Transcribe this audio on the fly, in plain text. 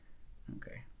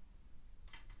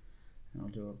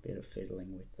do a bit of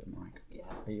fiddling with the mic. Yeah.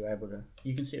 Are you able to?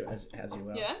 You can see it as you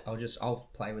well. Yeah. I'll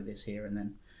play with this here and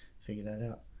then figure that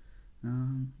out.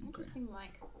 Interesting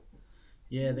mic.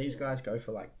 Yeah, these guys go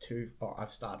for like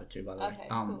I've started to, by the way. Okay,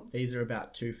 cool. These are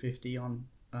about $250 on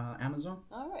Amazon.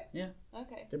 All right. Yeah.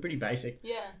 Okay. They're pretty basic.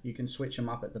 Yeah. You can switch them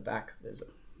up at the back.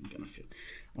 I'm gonna fit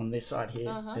on this side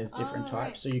here. There's different types,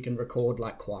 right. so you can record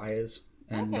like choirs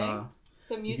and. Okay.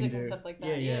 So music and stuff like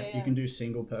that. Yeah. You can do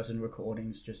single person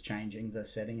recordings, just changing the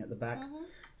setting at the back.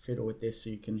 Fiddle with this so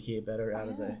you can hear better out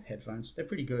of the headphones. They're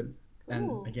pretty good.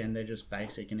 Cool. And again, they're just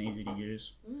basic and easy to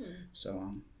use.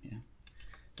 So yeah.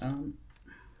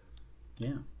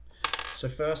 So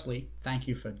firstly, thank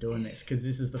you for doing this, because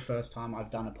this is the first time I've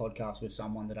done a podcast with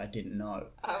someone that I didn't know.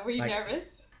 Were you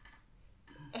nervous?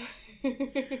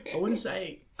 I wouldn't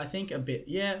say. I think a bit.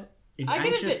 Yeah. Is I get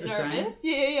anxious a bit the nervous.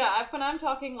 same? Yeah. When I'm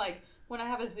talking, like when I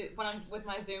have when I'm with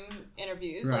my Zoom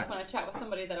interviews, Right. like when I chat with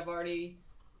somebody that I've already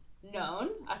known,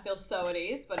 I feel so at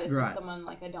ease. But if Right. it's someone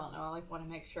like I don't know, I like want to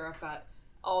make sure I've got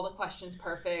all the questions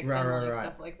perfect Right, and right.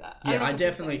 stuff like that. Yeah, I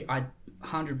definitely,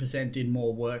 100% did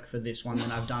more work for this one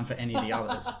than I've done for any of the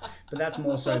others. But that's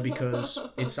more so because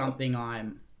it's something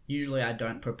usually I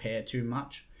don't prepare too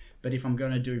much. But if I'm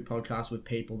going to do podcasts with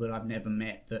people that I've never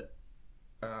met that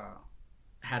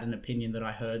had an opinion that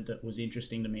I heard that was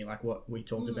interesting to me, like what we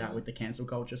talked about with the cancel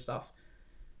culture stuff,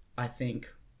 I think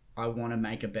I want to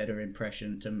make a better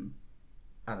impression to...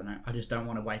 I don't know. I just don't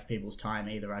want to waste people's time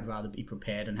either. I'd rather be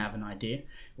prepared and have an idea.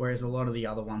 Whereas a lot of the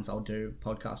other ones I'll do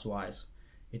podcast-wise,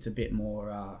 it's a bit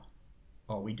more.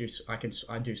 I do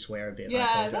swear a bit.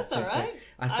 Yeah, that's all right.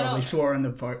 I've probably swore in the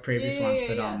previous ones,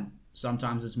 but yeah.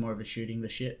 Sometimes it's more of a shooting the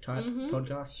shit type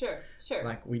podcast. Sure.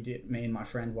 Like me and my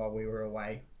friend, while we were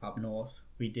away up north,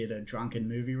 we did a drunken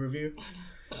movie review.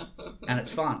 And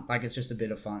it's fun. Like, it's just a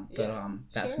bit of fun. But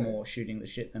that's more shooting the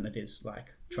shit than it is like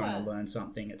trying to learn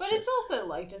something. It's also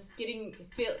like just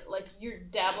feel like you're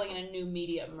dabbling in a new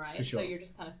medium, right? For sure. So you're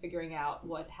just kind of figuring out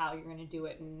how you're going to do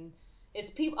it, and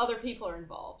it's other people are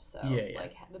involved. So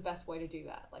like the best way to do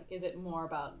that. Like, is it more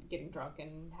about getting drunk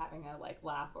and having a like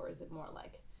laugh, or is it more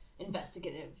like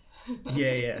investigative?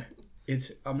 Yeah.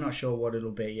 I'm not sure what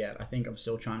it'll be yet. I think I'm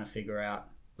still trying to figure out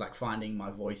like finding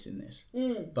my voice in this.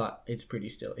 But it's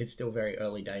still very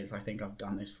early days. I think I've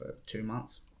done this for 2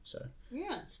 months, so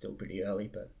it's still pretty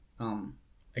early. But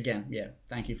again,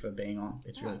 thank you for being on.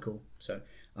 It's really cool. So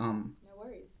no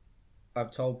worries.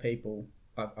 I've told people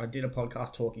I did a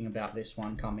podcast talking about this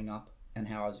one coming up and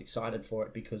how I was excited for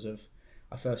it because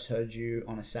I first heard you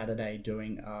on a Saturday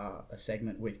doing a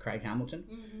segment with Craig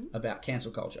Hamilton about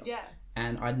cancel culture. Yeah.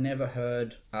 And I'd never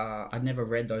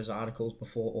read those articles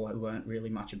before or learnt really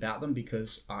much about them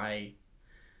because I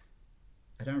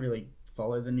don't really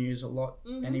follow the news a lot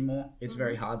anymore. It's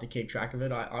very hard to keep track of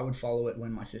it. I would follow it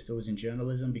when my sister was in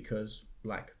journalism because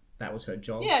like that was her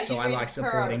job. Yeah, so I like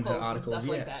supporting her articles.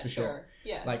 Like that, for sure.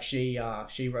 Yeah. Like she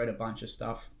wrote a bunch of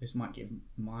stuff. This might give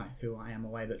who I am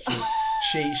away, but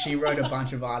she wrote a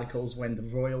bunch of articles when the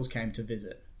Royals came to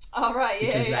visit. Oh right,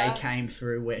 because they came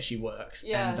through where she works,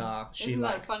 and she Isn't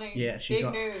that funny? Yeah, she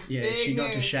got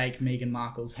to shake Meghan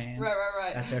Markle's hand.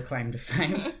 Right. That's her claim to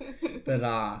fame. But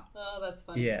oh, that's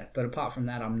funny. Yeah, but apart from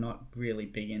that, I'm not really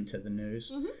big into the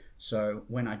news. So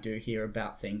when I do hear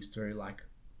about things through like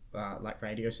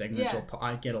radio segments, or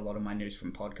I get a lot of my news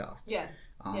from podcasts. Yeah.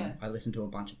 I listen to a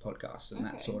bunch of podcasts, and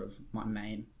that's sort of my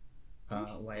main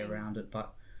way around it.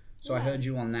 But so I heard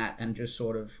you on that, and just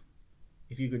sort of,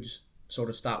 if you could just sort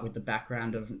of start with the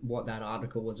background of what that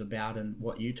article was about and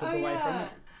what you took away from it.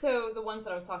 So the ones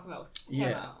that I was talking about with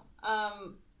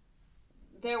Hemo,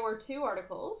 there were 2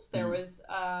 articles. There was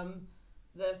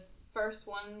the first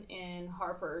one in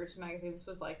Harper's Magazine. This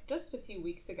was like just a few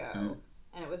weeks ago,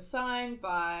 and it was signed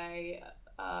by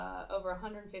over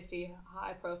 150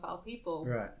 high-profile people.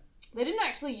 Right. They didn't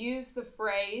actually use the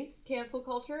phrase cancel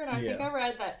culture, and I think I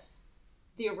read that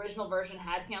the original version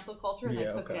had cancel culture, and they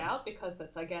took it out because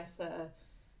that's, I guess,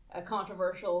 a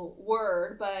controversial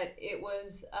word. But it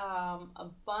was a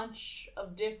bunch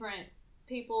of different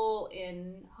people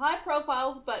in high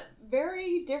profiles, but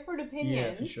very different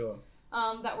opinions. Yeah, for sure.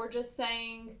 That were just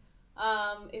saying,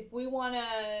 if we want to,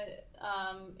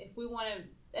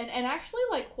 and actually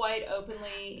like quite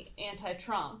openly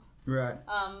anti-Trump. Right.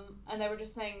 And they were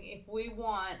just saying, if we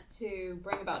want to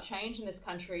bring about change in this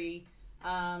country,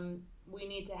 we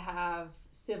need to have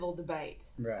civil debate.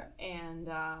 Right. And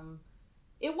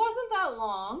it wasn't that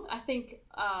long. I think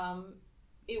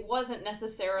it wasn't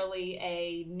necessarily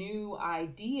a new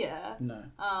idea. No.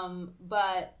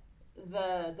 But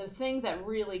the thing that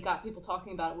really got people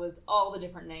talking about it was all the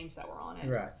different names that were on it.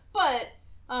 Right. But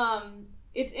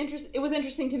it was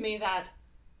interesting to me that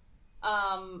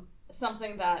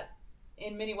something that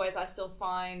in many ways I still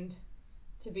find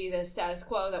to be the status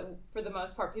quo, that for the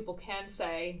most part people can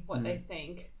say what they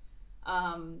think.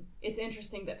 It's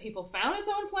interesting that people found it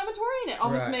so inflammatory, and it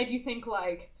almost made you think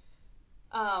like,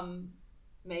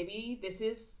 maybe this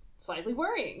is slightly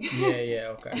worrying.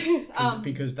 Okay.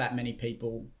 Because that many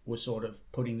people were sort of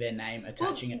putting their name,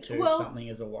 attaching it to something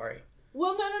as a worry.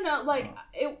 Well, no. Like,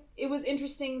 it was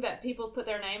interesting that people put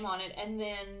their name on it, and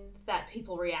then that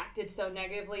people reacted so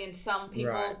negatively, and some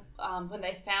people, when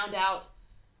they found out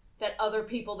that other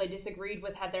people they disagreed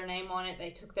with had their name on it, they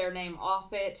took their name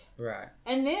off it. Right.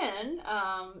 And then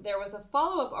there was a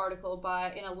follow-up article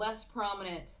in a less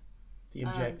prominent... The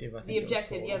Objective, I think. The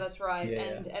Objective, yeah, that's right.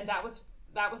 Yeah, and that was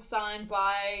signed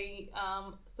by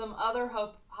some other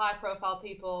high-profile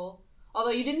people.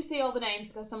 Although you didn't see all the names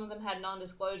because some of them had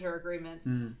non-disclosure agreements,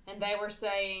 and they were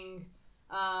saying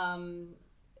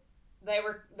they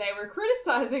were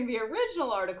criticizing the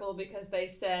original article because they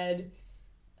said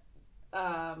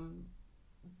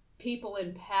people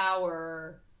in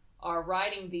power are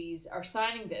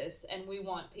signing this, and we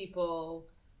want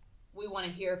to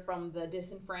hear from the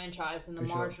disenfranchised and the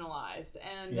marginalized.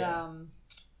 And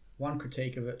one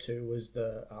critique of it too was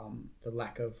the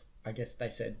lack of, I guess they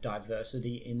said,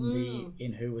 diversity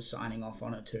in who was signing off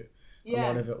on it too. A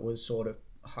lot of it was sort of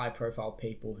high profile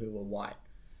people who were white.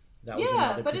 That was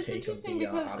another but critique it's interesting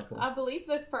of the because article. I believe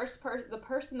the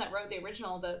person that wrote the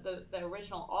original, the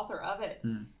original author of it,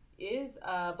 is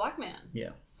a black man. Yeah.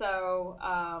 So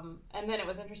and then it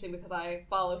was interesting because I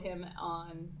follow him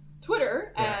on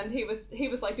Twitter, and he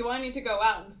was like, do I need to go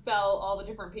out and spell all the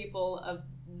different people of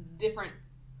different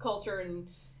culture and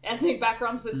ethnic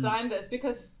backgrounds that signed this,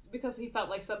 because he felt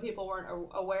like some people weren't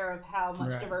aware of how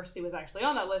much diversity was actually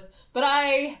on that list. But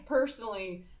I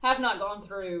personally have not gone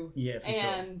through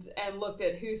and looked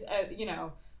at who's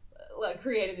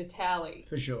created a tally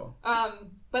for sure.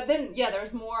 But then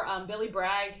there's more. Billy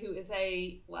Bragg, who is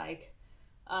a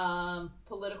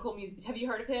political music. Have you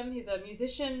heard of him? He's a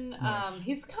musician. No.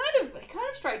 He's kind of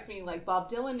strikes me like Bob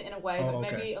Dylan in a way, but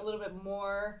maybe a little bit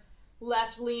more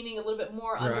left leaning, a little bit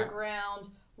more underground,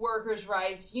 workers'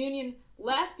 rights, union,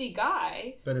 lefty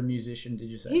guy. But a musician, did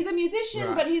you say? He's a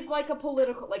musician, but he's like a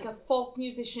political, like a folk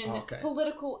musician,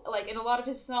 political, like, and a lot of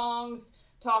his songs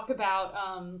talk about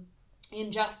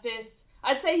injustice.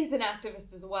 I'd say he's an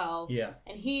activist as well. Yeah.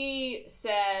 And he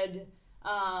said,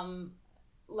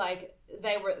 like,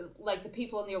 they were, like, the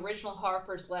people in the original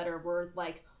Harper's letter were,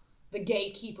 like, the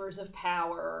gatekeepers of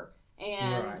power.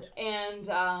 And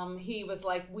he was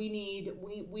like, we need,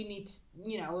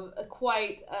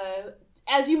 quite,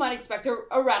 as you might expect,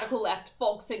 a radical left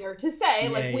folk singer to say,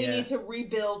 we need to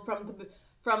rebuild from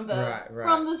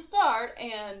the start.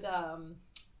 And,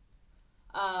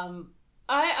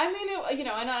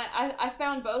 I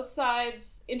found both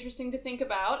sides interesting to think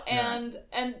about, and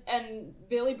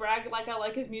Billy Bragg, I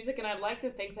like his music, and I'd like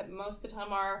to think that most of the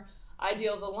time our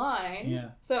ideals align. Yeah.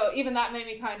 So even that made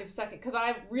me kind of second, because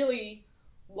I really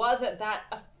wasn't that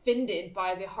offended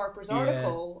by the Harper's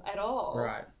article at all.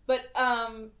 Right. But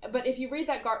if you read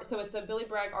that, so it's a Billy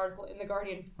Bragg article in The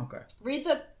Guardian. Okay. Read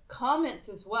the comments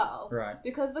as well. Right.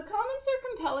 Because the comments are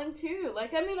compelling too. I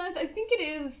think it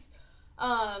is.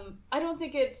 I don't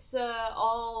think it's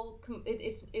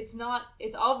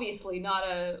it's obviously not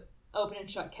a open and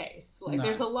shut case.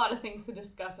 There's a lot of things to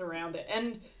discuss around it,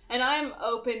 and I'm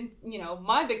open.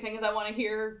 My big thing is I want to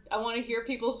hear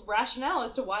people's rationale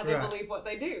as to why they believe what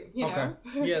they do. You know?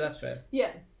 Yeah, that's fair.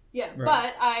 Yeah. Right.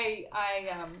 But I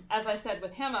as I said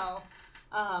with Hemo,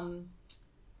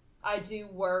 I do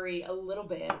worry a little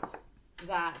bit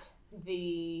that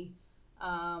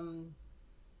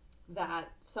that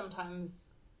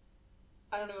sometimes,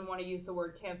 I don't even want to use the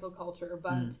word cancel culture,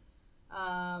 but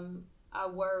I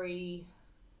worry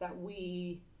that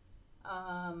we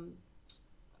are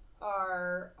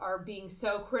being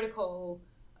so critical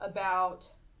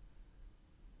about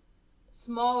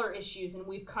smaller issues, and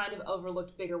we've kind of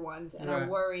overlooked bigger ones. And I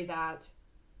worry that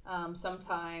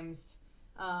sometimes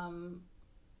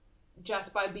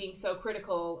just by being so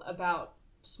critical about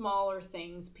smaller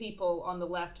things, people on the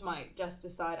left might just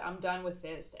decide, I'm done with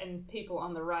this, and people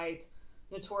on the right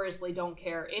notoriously don't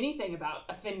care anything about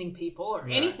offending people or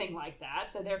anything like that,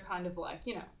 so they're kind of like,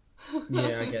 Yeah,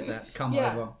 I get that. Come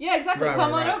over. Yeah, exactly.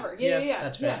 Come on over. Yeah.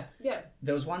 That's fair. Yeah.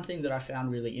 There was one thing that I found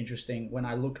really interesting when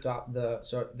I looked up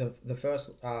the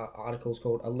first article is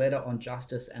called A Letter on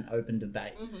Justice and Open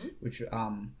Debate, which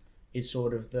is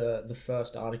sort of the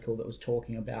first article that was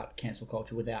talking about cancel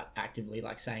culture without actively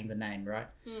saying the name, right?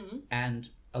 And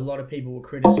a lot of people were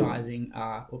criticizing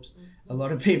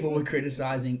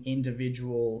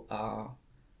individual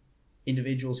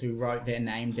individuals who wrote their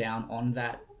name down on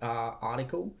that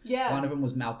article. Yeah. One of them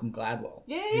was Malcolm Gladwell.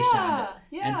 Yeah, who signed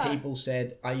it. yeah. And people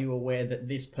said, "Are you aware that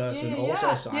this person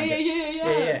also signed it?"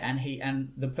 Yeah.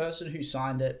 And the person who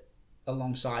signed it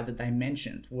alongside that they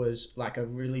mentioned was like a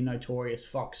really notorious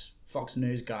Fox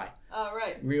News guy. Oh,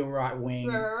 right. Real right wing.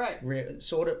 Right.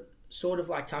 Sort of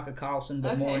like Tucker Carlson,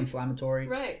 but more inflammatory.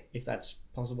 Right. If that's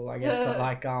possible, I guess. But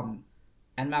like,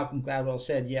 and Malcolm Gladwell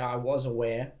said, "Yeah, I was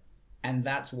aware, and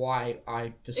that's why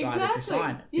I decided to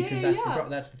sign it." Because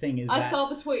that's the thing is I saw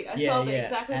the tweet. I saw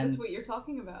exactly the tweet you're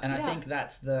talking about. And I think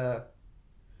that's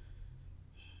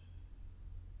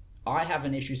I have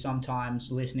an issue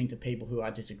sometimes listening to people who I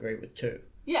disagree with too.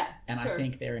 Yeah, and I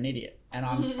think they're an idiot. And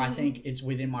I think it's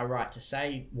within my right to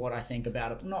say what I think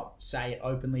about it. Not say it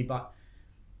openly, but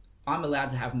I'm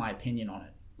allowed to have my opinion on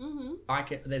it.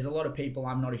 Mm-hmm. There's a lot of people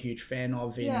I'm not a huge fan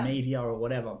of in media or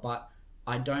whatever, but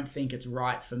I don't think it's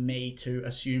right for me to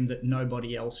assume that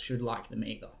nobody else should like them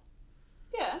either.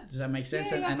 Yeah. Does that make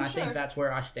sense? And I think that's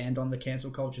where I stand on the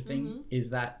cancel culture thing, is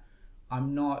that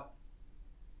I'm not...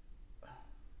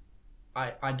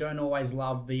 I don't always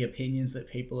love the opinions that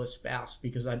people espouse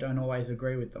because I don't always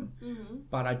agree with them. Mm-hmm.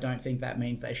 But I don't think that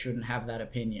means they shouldn't have that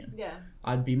opinion. Yeah.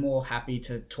 I'd be more happy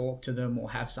to talk to them or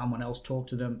have someone else talk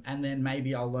to them, and then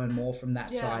maybe I'll learn more from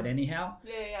that side anyhow.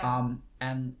 Yeah.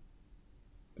 And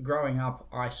growing up,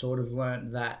 I sort of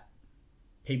learned that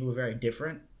people are very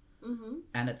different. Mm-hmm.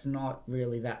 And it's not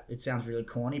really that... It sounds really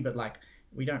corny, but like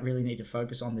we don't really need to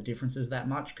focus on the differences that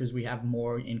much because we have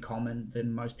more in common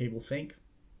than most people think.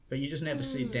 But you just never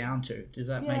sit down to. Does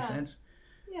that make sense?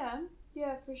 Yeah,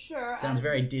 for sure. Sounds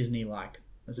very Disney-like.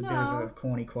 It's a bit of a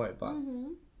corny quote, but...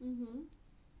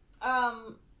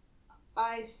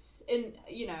 I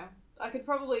could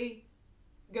probably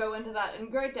go into that in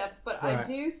great depth, but I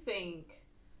do think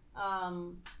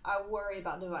I worry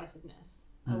about divisiveness.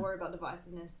 I worry about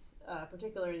divisiveness,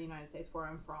 particularly in the United States where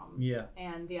I'm from. Yeah.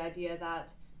 And the idea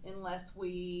that unless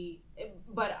we...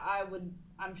 But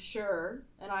I'm sure,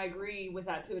 and I agree with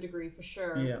that to a degree for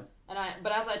sure. Yeah.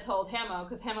 But as I told Hemo,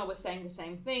 because Hemo was saying the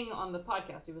same thing on the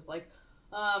podcast, he was like,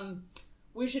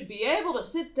 we should be able to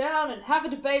sit down and have a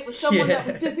debate with someone that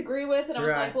we disagree with. And I was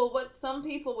like, well, what some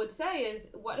people would say is,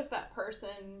 what if that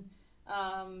person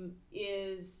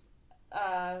is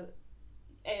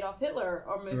Adolf Hitler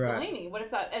or Mussolini? What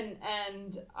if that...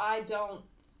 And I don't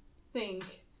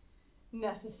think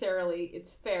necessarily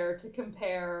it's fair to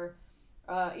compare...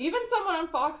 even someone on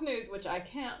Fox News, which I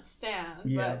can't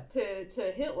stand, but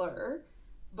to Hitler,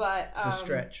 but it's a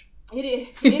stretch. It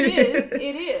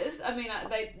is. I mean,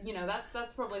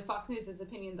 that's probably Fox News'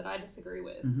 opinion that I disagree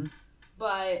with. Mm-hmm.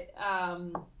 But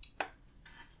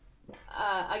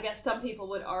I guess some people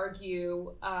would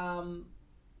argue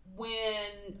when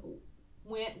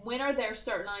are there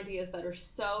certain ideas that are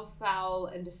so foul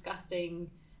and disgusting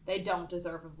they don't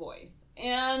deserve a voice,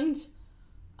 and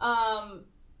I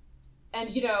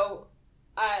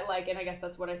guess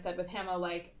that's what I said with Hemo,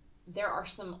 like, there are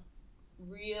some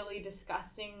really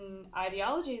disgusting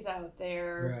ideologies out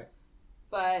there,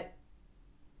 but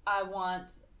I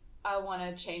want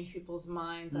to change people's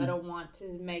minds. I don't want to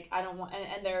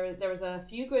and there was a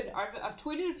few good, I've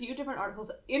tweeted a few different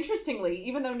articles. Interestingly,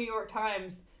 even though New York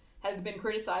Times has been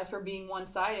criticized for being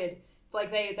one-sided, it's like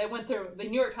they went through, the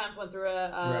New York Times went through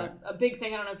a big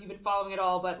thing. I don't know if you've been following it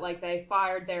all, but like they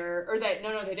fired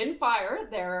they didn't fire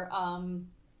their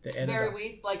the editor. Barry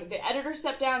Weiss, like the editor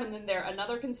stepped down, and then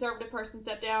another conservative person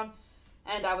stepped down,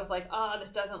 and I was like,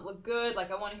 this doesn't look good.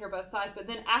 Like, I want to hear both sides. But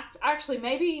then actually,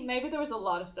 maybe there was a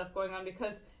lot of stuff going on,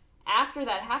 because after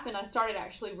that happened, I started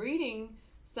actually reading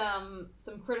some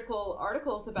critical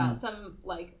articles about some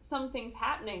things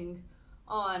happening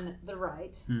on the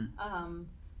right.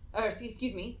 Or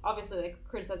excuse me, obviously they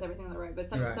criticize everything on the right, but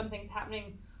some things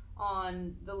happening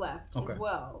on the left as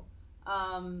well.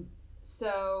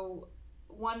 So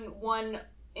one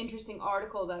interesting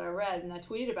article that I read and I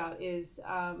tweeted about is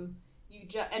and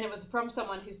it was from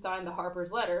someone who signed the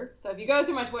Harper's letter. So if you go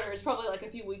through my Twitter, it's probably like a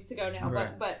few weeks ago now,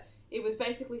 but it was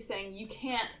basically saying you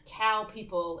can't cow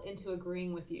people into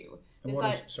agreeing with you.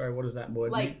 What does that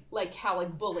word mean? Like cow,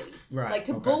 like bully. Right. Like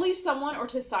to bully someone or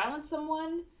to silence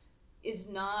someone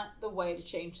is not the way to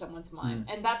change someone's mind.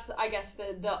 And that's, I guess,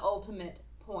 the ultimate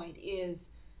point is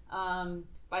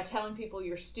by telling people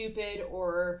you're stupid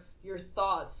or your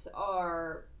thoughts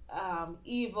are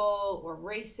evil or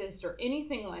racist or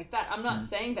anything like that. I'm not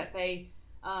saying that they...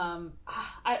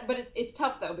 but it's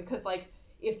tough, though, because, like,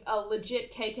 if a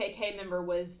legit KKK member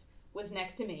was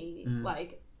next to me,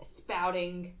 like,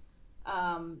 spouting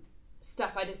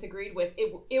stuff I disagreed with,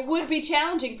 it would be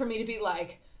challenging for me to be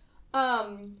like,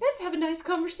 let's have a nice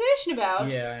conversation about,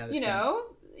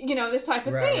 this type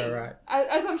of thing. Right.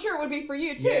 As I'm sure it would be for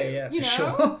you too. Yeah, for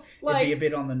sure. It'd be a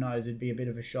bit on the nose. It'd be a bit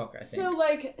of a shock, I think.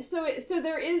 So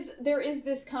there is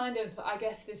this kind of, I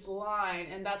guess, this line,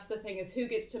 and that's the thing, is who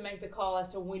gets to make the call as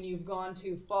to when you've gone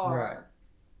too far. Right.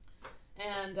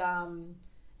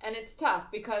 And it's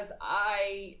tough because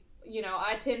I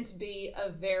tend to be a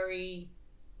very,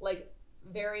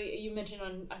 you mentioned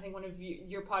on, I think, one of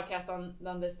your podcasts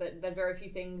on this, that very few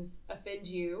things offend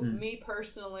you. Me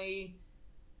personally,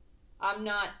 I'm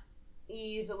not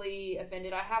easily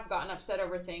offended. I have gotten upset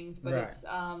over things, but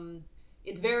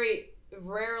it's very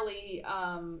rarely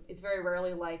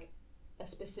like a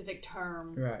specific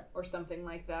term or something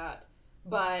like that.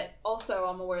 But also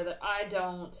I'm aware that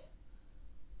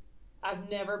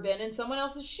I've never been in someone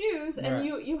else's shoes, and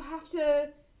you have to,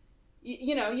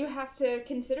 you have to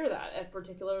consider that,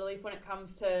 particularly when it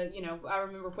comes to, I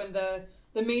remember when the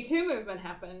Me Too movement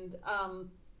happened.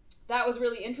 That was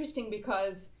really interesting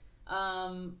because,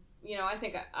 I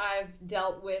think I've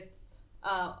dealt with,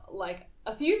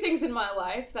 a few things in my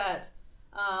life that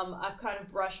I've kind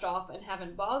of brushed off and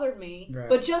haven't bothered me. Right.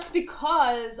 But just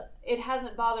because it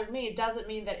hasn't bothered me, it doesn't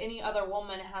mean that any other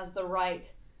woman has the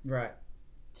right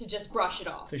to just brush it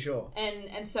off. For sure.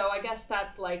 And so I guess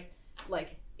that's like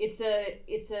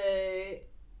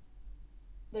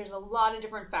there's a lot of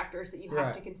different factors that you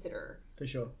have to consider. For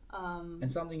sure.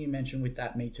 And something you mentioned with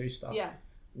that Me Too stuff. Yeah.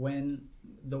 When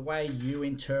the way you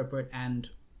interpret and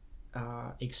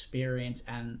experience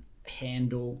and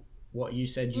handle what you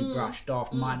said you brushed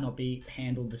off might not be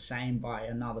handled the same by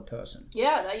another person.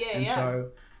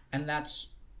 And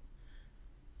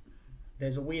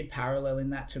there's a weird parallel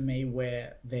in that to me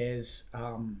where there's,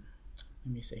 let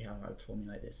me see how I would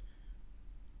formulate this.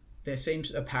 There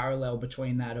seems a parallel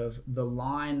between that of the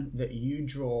line that you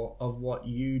draw of what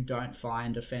you don't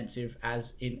find offensive,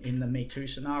 as in the Me Too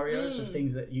scenarios of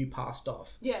things that you passed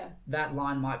off. Yeah. That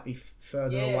line might be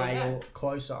further away or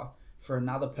closer for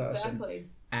another person. Exactly.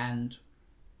 And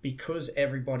because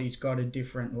everybody's got a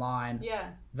different line,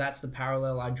 that's the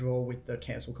parallel I draw with the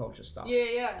cancel culture stuff.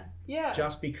 Yeah.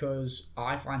 Just because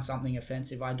I find something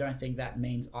offensive, I don't think that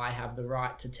means I have the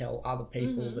right to tell other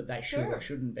people that they should or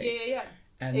shouldn't be. Yeah.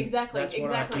 And exactly. 100%.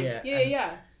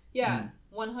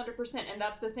 And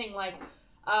that's the thing. Like,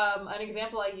 an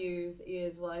example I use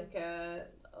is like, I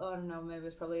don't know, maybe it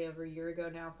was probably over a year ago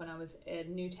now when I was at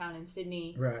Newtown in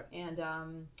Sydney. Right. And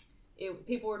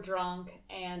people were drunk,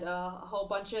 and a whole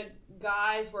bunch of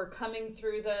guys were coming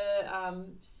through the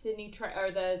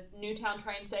the Newtown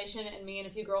train station, and me and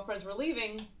a few girlfriends were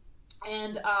leaving,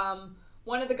 and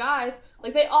one of the guys,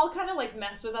 like, they all kind of like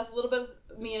messed with us a little bit.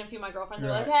 Me and a few of my girlfriends were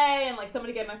like, hey, and like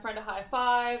somebody gave my friend a high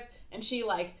five, and she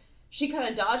kind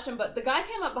of dodged him, but the guy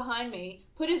came up behind me,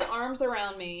 put his arms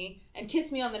around me, and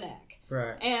kissed me on the neck.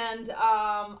 Right. And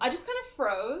I just kind of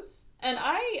froze. And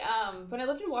I, when I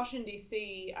lived in Washington,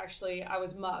 D.C., actually, I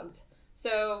was mugged.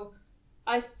 So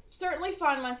I certainly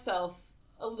find myself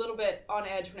a little bit on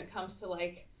edge when it comes to,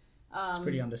 like... it's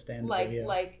pretty understandable,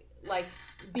 like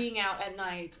being out at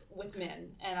night with men.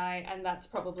 And that's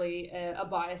probably a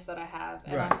bias that I have.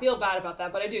 And I feel bad about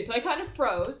that, but I do. So I kind of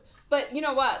froze. But you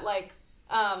know what? Like,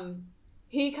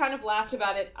 he kind of laughed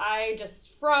about it. I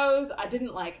just froze. I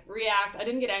didn't, like, react. I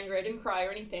didn't get angry. I didn't cry or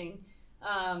anything.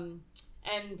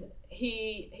 And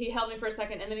he held me for a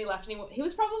second, and then he left, and he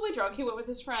was probably drunk. He went with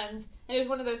his friends, and it was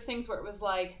one of those things where it was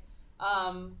like,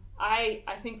 I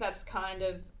think that's kind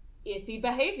of iffy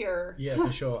behavior. Yeah,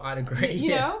 for sure. I'd agree.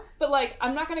 You know? But, like,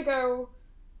 I'm not going to go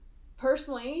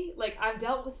personally. Like, I've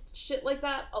dealt with shit like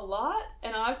that a lot,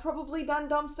 and I've probably done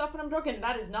dumb stuff when I'm drunk, and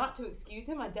that is not to excuse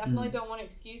him. I definitely don't want to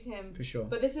excuse him. For sure.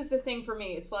 But this is the thing for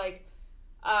me. It's like,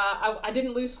 I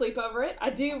didn't lose sleep over it.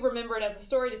 I do remember it as a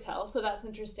story to tell, so that's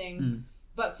interesting.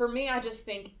 But for me, I just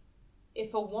think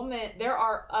if a woman, there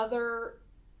are other,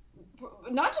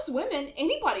 not just women,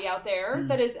 anybody out there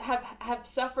that is have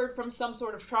suffered from some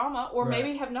sort of trauma, or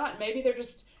maybe have not. Maybe they're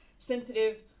just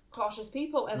sensitive, cautious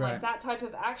people, and like that type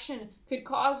of action could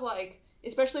cause, like,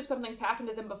 especially if something's happened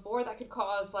to them before, that could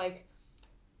cause like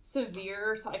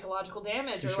severe psychological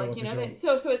damage, or like, you know,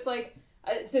 so it's like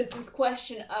it's this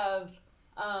question of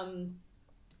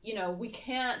we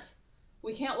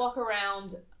can't walk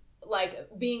around like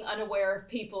being unaware of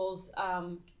people's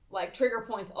like trigger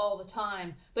points all the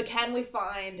time, but can we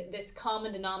find this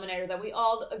common denominator that we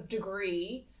all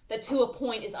agree that to a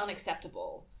point is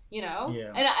unacceptable, you know?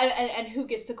 Yeah. And who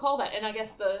gets to call that? And I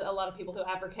guess a lot of people who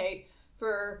advocate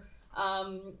for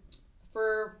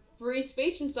free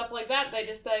speech and stuff like that, they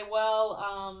just say,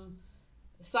 well,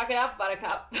 suck it up,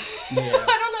 buttercup. Yeah.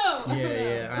 I don't know.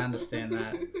 Yeah, I understand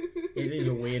that. It is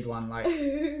a weird one, like,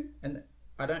 and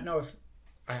I don't know if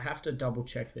I have to double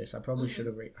check this. I probably should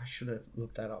have. I should have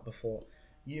looked that up before.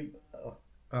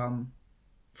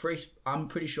 I'm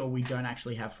pretty sure we don't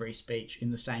actually have free speech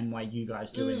in the same way you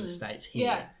guys do in the States here.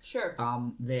 Yeah, sure.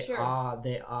 There are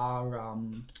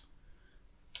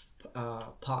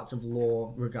parts of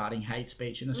law regarding hate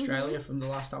speech in Australia from the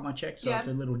last time I checked, so it's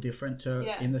a little different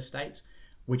to in the States,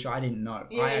 which I didn't know.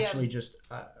 I actually just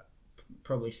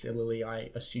probably sillily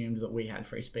I assumed that we had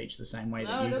free speech the same way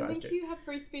that you guys do. I don't think you have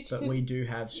free speech. But we do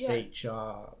have speech.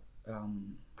 What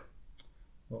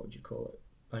would you call it?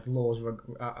 Like laws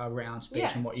around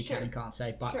speech and what you can and can't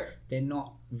say, but they're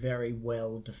not very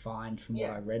well defined from what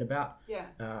I read about.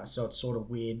 So it's sort of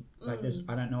weird. Like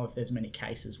I don't know if there's many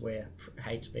cases where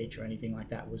hate speech or anything like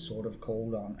that was sort of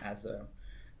called on as a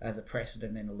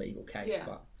precedent in a legal case.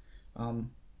 But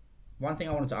one thing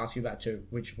I wanted to ask you about too,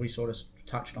 which we sort of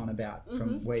touched on about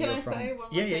from where you're from. Can I say one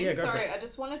more thing? Yeah. Sorry, I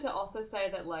just wanted to also say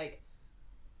that like,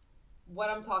 what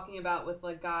I'm talking about with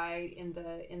the guy in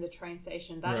the train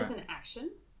station, that is an action.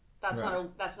 That's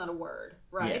not a word,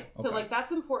 right? Yeah, okay. So like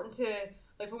that's important to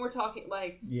like when we're talking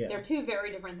like they're two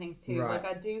very different things too. Right. Like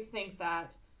I do think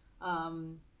that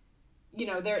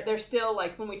they're still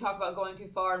like when we talk about going too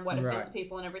far and what offends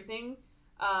people and everything.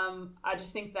 I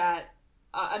just think that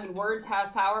words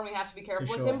have power and we have to be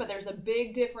careful with them, but there's a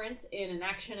big difference in an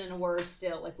action and a word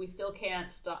still. Like we still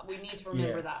can't stop. We need to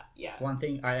remember that. Yeah. One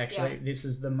thing this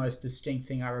is the most distinct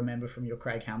thing I remember from your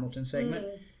Craig Hamilton segment.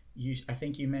 I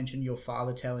think you mentioned your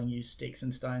father telling you sticks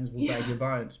and stones will break your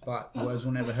bones, but words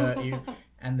will never hurt you.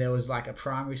 And there was like a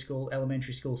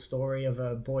elementary school story of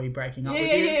a boy breaking up with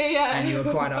you. And you were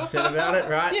quite upset about it,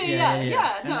 right?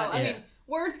 Yeah. No, I mean,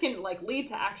 words can like lead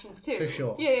to actions too. For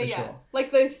sure. Sure.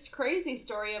 Like this crazy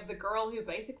story of the girl who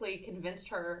basically convinced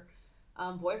her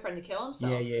boyfriend to kill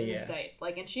himself in the States.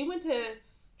 Like, and she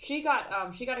got I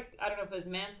don't know if it was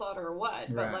manslaughter or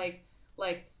what, but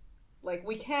like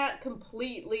we can't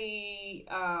completely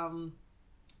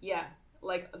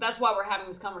like that's why we're having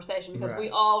this conversation, because we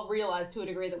all realize to a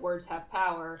degree that words have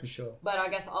power. For sure. But I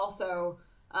guess also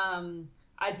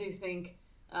I do think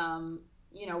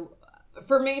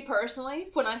for me personally,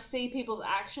 when I see people's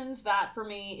actions, that for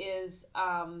me is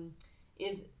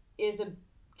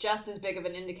just as big of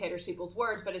an indicator as people's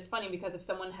words. But it's funny because if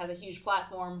someone has a huge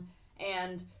platform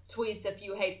and tweets a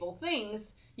few hateful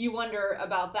things, you wonder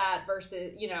about that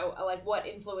versus, like what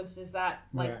influence does that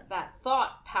that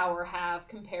thought power have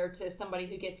compared to somebody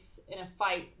who gets in a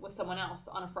fight with someone else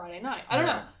on a Friday night? I don't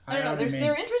know.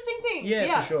 They're interesting things.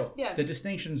 Yeah, for sure. Yeah. The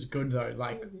distinction's good though.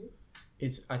 Like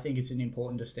I think it's an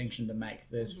important distinction to make.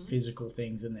 There's physical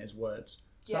things and there's words.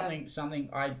 Something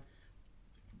I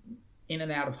in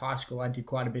and out of high school I did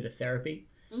quite a bit of therapy.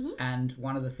 And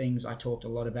one of the things I talked a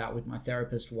lot about with my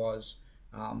therapist was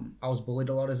I was bullied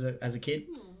a lot as a kid.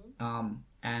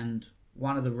 And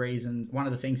one of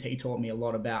the things he taught me a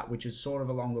lot about, which is sort of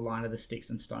along the line of the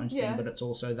sticks and stones thing, but it's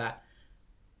also that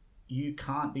you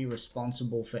can't be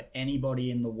responsible for anybody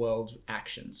in the world's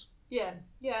actions. Yeah.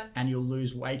 And you'll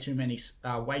lose way too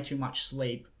much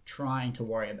sleep trying to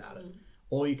worry about it.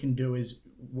 All you can do is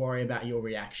worry about your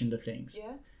reaction to things.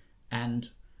 Yeah. And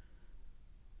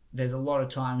there's a lot of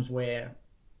times where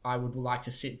I would like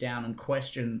to sit down and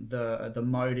question the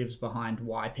motives behind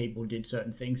why people did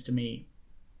certain things to me,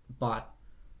 but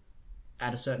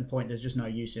at a certain point there's just no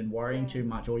use in worrying too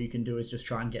much. All you can do is just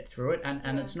try and get through it,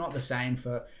 and it's not the same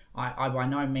for I by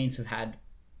no means have had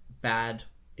bad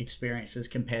experiences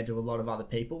compared to a lot of other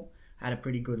people. I had a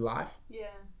pretty good life,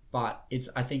 but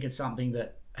I think it's something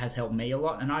that has helped me a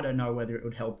lot, and I don't know whether it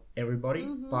would help everybody,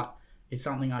 but it's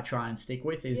something I try and stick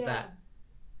with is that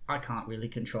I can't really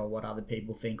control what other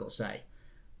people think or say.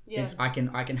 I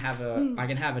can have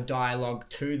a dialogue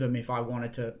to them if I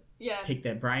wanted to pick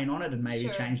their brain on it and maybe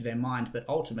change their mind, but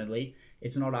ultimately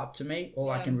it's not up to me. All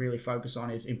I can really focus on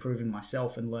is improving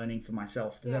myself and learning for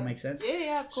myself. Does that make sense?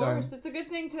 Yeah, of course. So, it's a good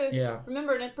thing to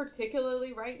remember, and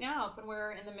particularly right now when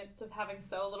we're in the midst of having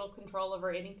so little control over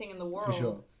anything in the world. For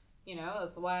sure.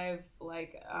 That's why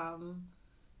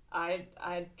I've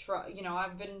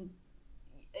I've been.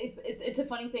 It's a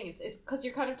funny thing. It's because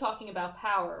you're kind of talking about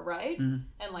power, right? And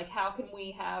like how can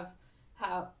we have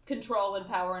control and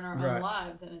power in our own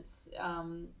lives? And it's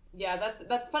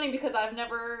that's funny because I've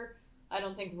never, I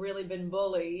don't think, really been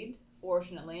bullied,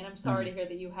 fortunately, and I'm sorry to hear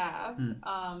that you have.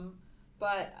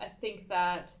 But I think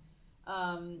that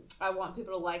I want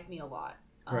people to like me a lot.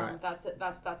 I'm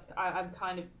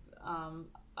kind of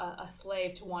a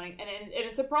slave to wanting, and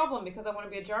it's a problem because I want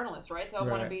to be a journalist, right? So I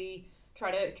want to be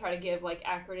try to give like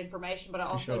accurate information, but I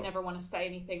also never want to say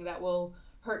anything that will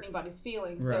hurt anybody's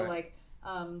feelings. Right. So like,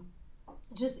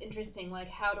 just interesting. Like,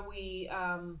 how do we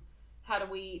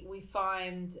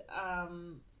find?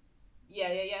 Yeah.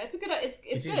 It's a good. It's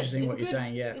good. Interesting what you're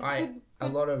saying. Yeah, a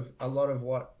lot of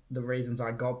what the reasons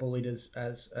I got bullied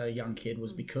as a young kid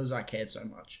was because I cared so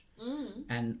much,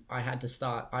 and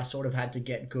I sort of had to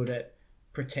get good at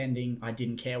pretending I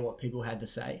didn't care what people had to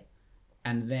say,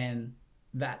 and then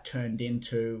that turned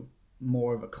into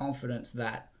more of a confidence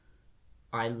that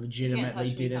I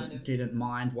legitimately didn't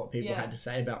mind what people had to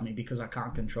say about me because I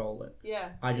can't control it.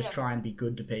 Yeah, I just try and be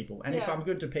good to people, and if I'm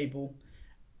good to people,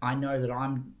 I know that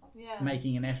I'm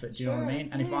making an effort. Do you know what I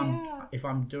mean? And if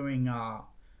I'm doing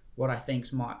what I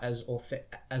think's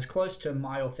as close to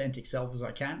my authentic self as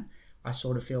I can, I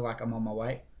sort of feel like I'm on my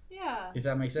way. Yeah. If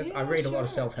that makes sense. I read a lot of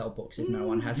self-help books, if no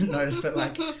one hasn't noticed, but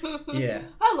like, yeah.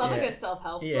 I love a good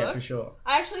self-help book. Yeah, for sure.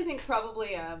 I actually think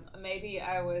probably maybe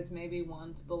I was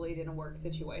once bullied in a work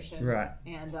situation. Right.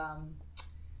 And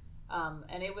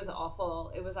it was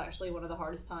awful. It was actually one of the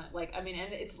hardest times. Like, I mean,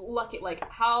 and it's lucky, like,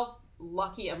 how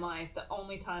lucky am I if the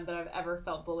only time that I've ever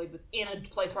felt bullied was in a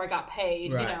place where I got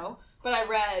paid, right. You know? But I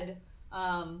read...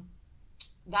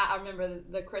 that I remember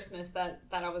the Christmas that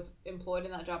I was employed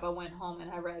in that job, I went home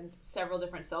and I read several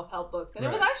different self-help books, and it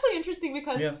was actually interesting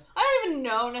because I don't even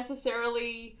know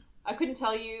necessarily, I couldn't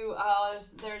tell you,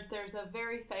 there's a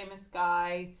very famous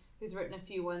guy who's written a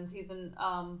few ones. He's in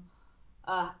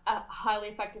Highly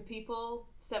Effective People,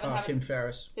 Tim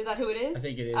Ferriss. Is that who it is? I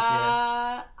think it is,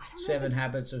 I don't know. Seven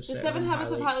Habits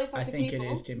of Highly Effective People. I think it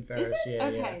is Tim Ferriss. Is it?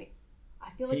 Okay.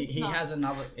 I feel like he has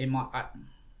another,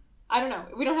 I don't know.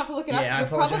 We don't have to look it up. Yeah, I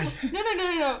apologize.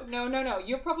 No.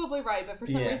 You're probably right, but for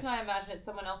some reason I imagine it's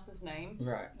someone else's name.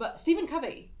 Right. But Stephen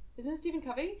Covey. Isn't it Stephen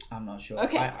Covey? I'm not sure.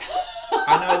 Okay.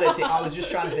 I know that I was just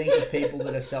trying to think of people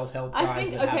that are self-help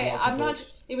guys have lots of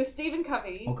books. It was Stephen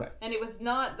Covey. Okay. And it was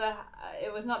not the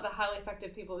Highly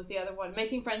Effective People. It was the other one.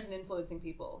 Making Friends and Influencing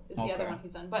People is the other one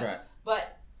he's done.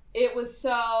 But it was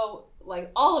so,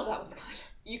 like, all of that was kind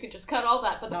of, you could just cut all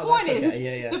that. But the point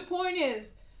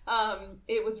is,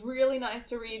 it was really nice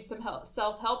to read some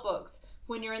self-help books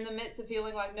when you're in the midst of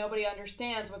feeling like nobody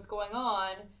understands what's going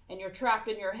on and you're trapped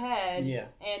in your head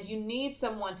and you need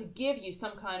someone to give you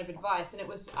some kind of advice. And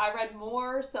I read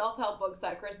more self-help books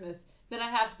that Christmas than I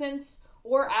have since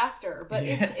or after, but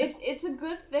it's a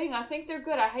good thing. I think they're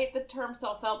good. I hate the term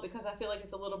self-help because I feel like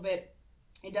it's a little bit,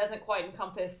 it doesn't quite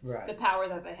encompass the power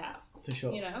that they have. For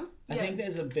sure. You know? I think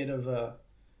there's a bit of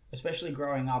especially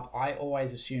growing up, I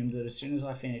always assumed that as soon as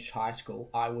I finished high school,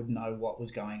 I would know what was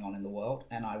going on in the world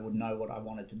and I would know what I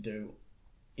wanted to do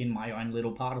in my own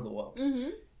little part of the world. Mm-hmm.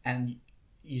 And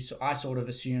I sort of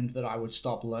assumed that I would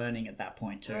stop learning at that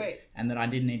point too, and that I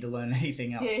didn't need to learn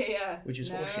anything else, which is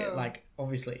horseshit. Like,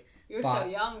 obviously. You're so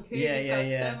young too. You've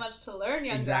got so much to learn,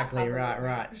 young Exactly,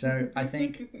 right. So I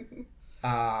think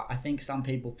some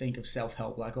people think of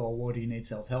self-help like, oh, what do you need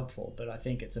self-help for? But I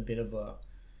think it's a bit of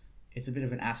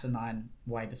an asinine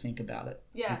way to think about it.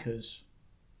 Yeah. Because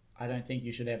I don't think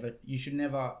you should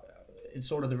never, it's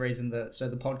sort of the reason the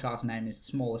podcast name is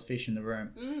Smallest Fish in the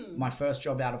Room. My first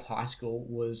job out of high school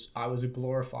I was a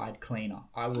glorified cleaner.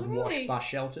 I would wash bus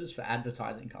shelters for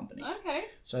advertising companies. Okay.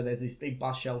 So there's these big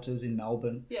bus shelters in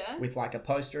Melbourne with like a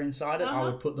poster inside it. I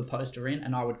would put the poster in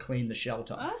and I would clean the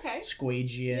shelter. Okay.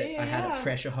 Squeegee it. I had a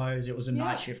pressure hose. It was a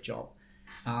night shift job.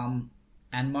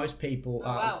 And most people...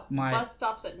 bus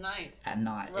stops at night. At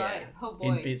night, right. Oh,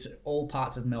 boy. In all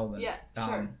parts of Melbourne. Yeah,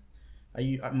 sure.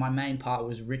 My main part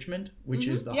was Richmond, which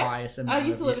is the highest amount. I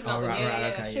used to live in Melbourne.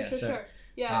 Okay. Sure.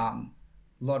 Yeah.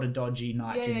 A lot of dodgy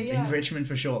nights in Richmond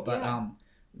for sure.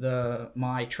 But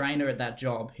my trainer at that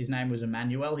job, his name was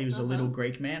Emmanuel. He was a little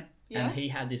Greek man. Yeah. And he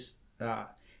had this...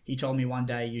 he told me one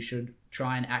day, you should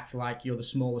try and act like you're the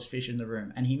smallest fish in the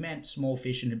room. And he meant small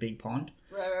fish in a big pond.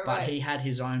 But he had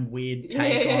his own weird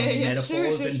take on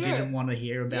metaphors and didn't want to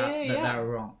hear about that they were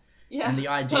wrong. Yeah. And the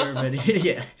idea of it,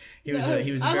 he was a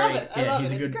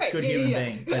good human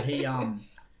being. But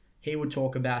he would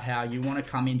talk about how you want to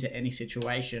come into any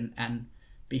situation and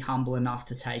be humble enough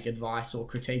to take advice or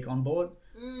critique on board,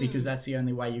 because that's the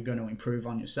only way you're going to improve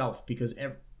on yourself. Because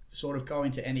sort of go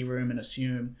into any room and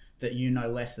assume that you know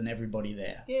less than everybody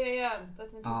there. Yeah,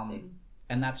 that's interesting.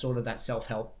 And that's sort of that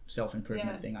self-help,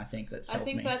 self-improvement thing, I think, that's helped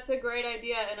me. I think that's a great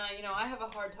idea, and I have a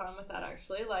hard time with that,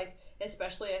 actually. Like,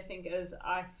 especially, I think, as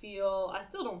I still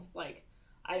don't, like,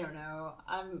 I don't know,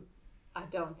 I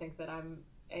don't think that I'm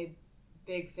a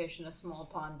big fish in a small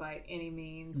pond by any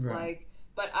means. Right. Like,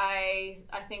 but I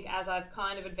think as I've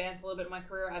kind of advanced a little bit in my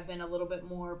career, I've been a little bit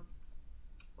more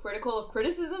critical of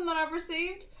criticism that I've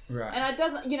received. Right. And it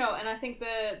doesn't, you know, and I think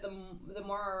the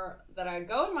more that I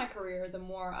go in my career, the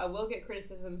more I will get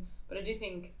criticism. But I do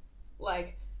think,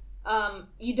 like,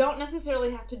 you don't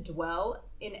necessarily have to dwell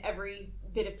in every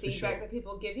bit of feedback that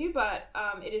people give you, but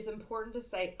it is important to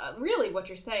say, really what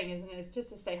you're saying, isn't it? Is just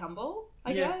to stay humble,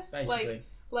 I guess. Basically.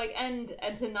 Like, and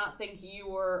to not think you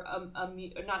were,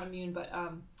 not immune, but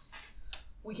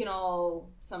we can all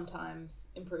sometimes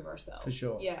improve ourselves. For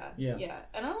sure. Yeah.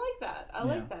 And I like that. I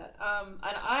like that. And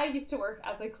I used to work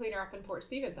as a cleaner up in Port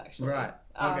Stevens, actually. Right.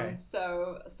 Okay.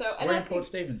 So. And where in Port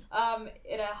Stevens?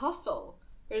 In a hostel.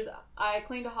 I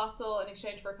cleaned a hostel in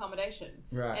exchange for accommodation.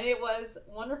 Right. And it was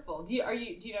wonderful. Do you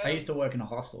know? I used to work in a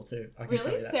hostel too.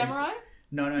 Really? Samurai?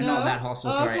 No, not that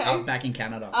hostel. Sorry, okay. Back in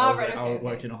Canada. I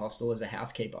worked in a hostel as a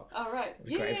housekeeper. Oh, right. It was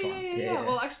great fun. Yeah.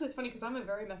 Well, actually, it's funny because I'm a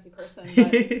very messy person.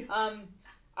 But,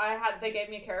 they gave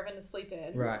me a caravan to sleep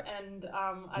in. Right. And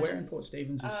where in Port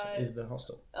Stevens is the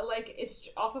hostel? Like, it's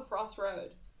off of Frost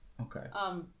Road. Okay.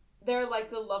 They're like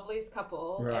the loveliest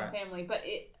couple and family, but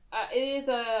it is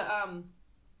a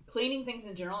cleaning things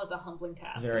in general is a humbling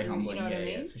task. Very humbling. You know what I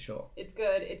mean? Yeah, for sure. It's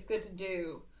good. It's good to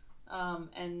do.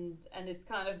 And it's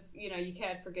kind of, you know, you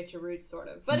can't forget your roots, sort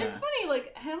of. But it's funny,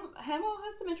 like, Hemo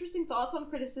has some interesting thoughts on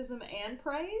criticism and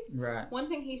praise. Right. One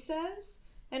thing he says,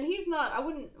 and he's kind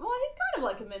of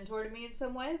like a mentor to me in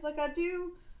some ways. Like, I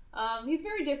do, he's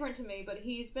very different to me, but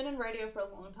he's been in radio for a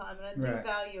long time, and I do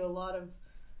value a lot of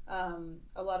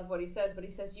what he says. But he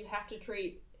says you have to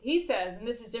treat, he says, and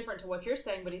this is different to what you're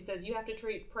saying, but he says you have to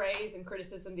treat praise and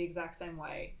criticism the exact same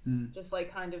way. Just, like,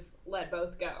 kind of let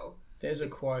both go. There's a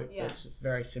quote that's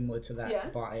very similar to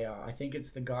that by, I think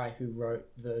it's the guy who wrote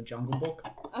the Jungle Book.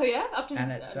 Oh, yeah? Upton.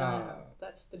 And it's... No.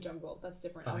 That's the Jungle. That's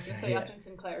different. I was going to say Upton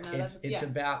Sinclair. No, it's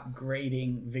about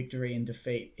greeting victory and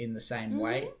defeat in the same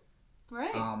way.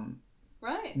 Right.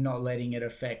 Right. Not letting it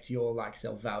affect your, like,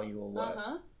 self-value or worth.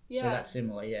 Yeah. So that's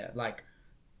similar, Like,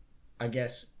 I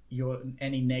guess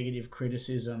any negative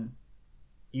criticism,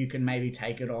 you can maybe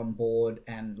take it on board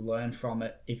and learn from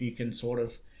it if you can sort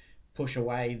of push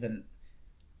away then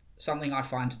something I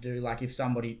find to do, like if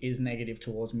somebody is negative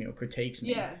towards me or critiques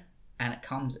me and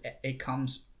it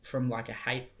comes from like a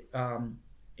hate,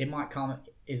 it might come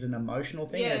as an emotional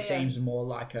thing and it seems more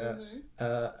like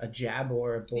a jab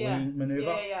or a bullying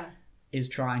maneuver is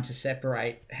trying to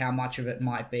separate how much of it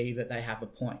might be that they have a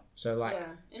point. So like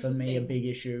for me, a big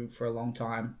issue for a long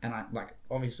time, and I like,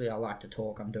 obviously I like to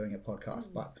talk, I'm doing a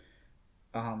podcast, but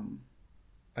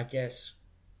I guess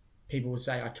people would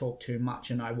say I talk too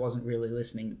much and I wasn't really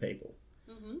listening to people.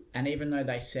 And even though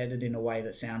they said it in a way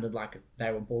that sounded like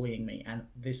they were bullying me, and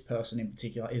this person in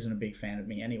particular isn't a big fan of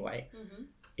me anyway,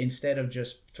 instead of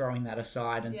just throwing that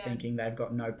aside and thinking they've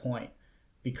got no point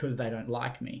because they don't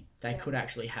like me, they could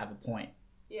actually have a point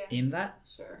in that.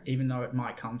 Sure. Even though it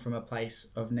might come from a place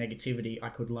of negativity, I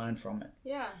could learn from it.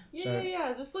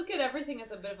 Just look at everything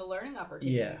as a bit of a learning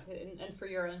opportunity and for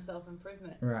your own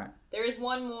self-improvement. Right. There is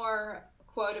one more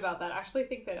quote about that. I actually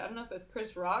think that, I don't know if it was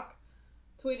Chris Rock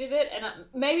tweeted it, and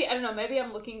maybe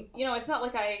I'm looking, you know, it's not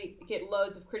like I get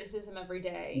loads of criticism every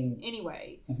day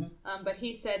anyway, but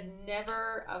he said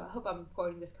never, I hope I'm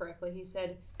quoting this correctly, he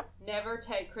said never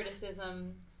take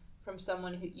criticism from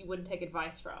someone who you wouldn't take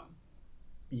advice from.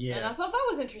 Yeah. And I thought that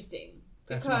was interesting.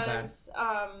 That's because, not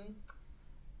bad.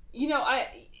 You know,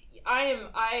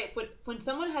 when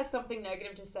someone has something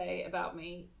negative to say about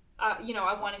me, you know,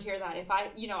 I want to hear that.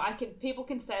 People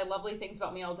can say lovely things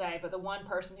about me all day, but the one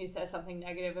person who says something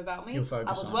negative about me,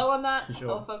 I will dwell on that. For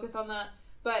sure. I'll focus on that.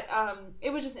 But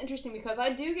it was just interesting because I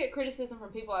do get criticism from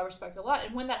people I respect a lot,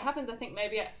 and when that happens, I think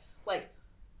maybe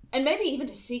and maybe even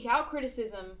to seek out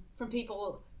criticism from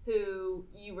people who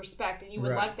you respect and you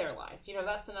would like their life. You know,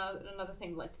 that's another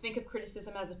thing. Like, think of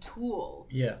criticism as a tool.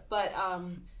 Yeah. But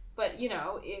you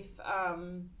know,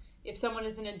 if someone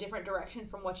is in a different direction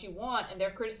from what you want and they're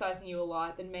criticizing you a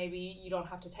lot, then maybe you don't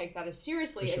have to take that as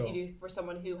seriously as you do for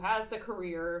someone who has the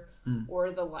career or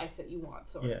the life that you want.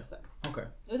 Sort of. So. Okay.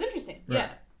 It was interesting. Right.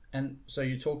 Yeah. And so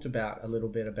you talked a little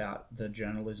bit about the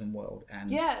journalism world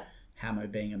and Hamo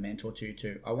being a mentor to you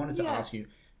too. I wanted to ask you,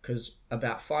 because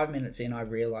about 5 minutes in, I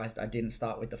realised I didn't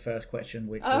start with the first question,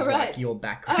 which was like your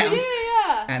background. Oh,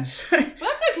 yeah. And so... Well,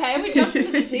 that's okay. We jumped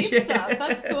into the deep stuff.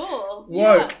 That's cool.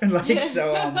 Woke.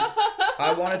 So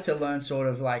I wanted to learn sort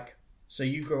of like... So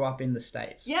you grew up in the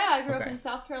States? Yeah, I grew up in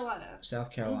South Carolina.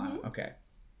 South Carolina, okay.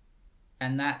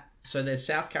 And that... So there's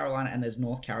South Carolina and there's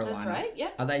North Carolina. That's right, yeah.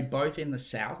 Are they both in the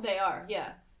South? They are,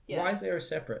 yeah. Why is there a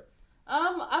separate?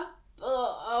 I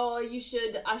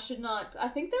should not. I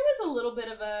think there was a little bit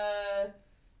of a,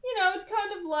 you know, it's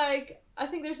kind of like, I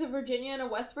think there's a Virginia and a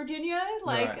West Virginia.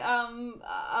 Like, Right.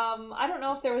 I don't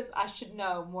know if there was. I should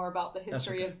know more about the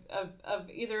history okay. of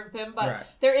either of them, but Right.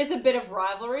 there is a bit of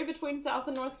rivalry between South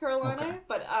and North Carolina. Okay.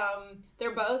 But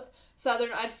they're both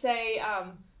southern. I'd say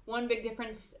one big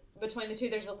difference between the two.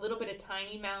 There's a little bit of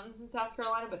tiny mountains in South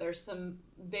Carolina, but there's some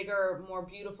bigger, more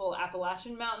beautiful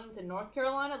Appalachian mountains in North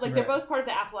Carolina. Like they're Right. both part of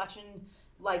the Appalachian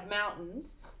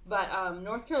mountains, but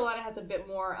North Carolina has a bit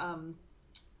more.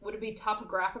 Would it be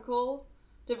topographical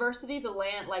diversity? The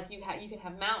land, like you can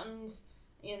have mountains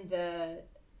in the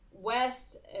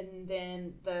west and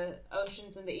then the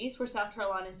oceans in the east, where South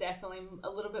Carolina is definitely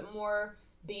a little bit more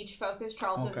beach focused.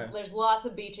 Charleston, Okay. there's lots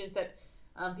of beaches that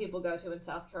people go to in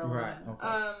South Carolina. Right,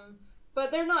 okay. But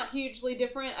they're not hugely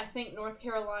different. I think North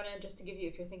Carolina, just to give you,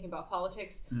 if you're thinking about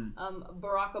politics,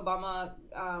 Barack Obama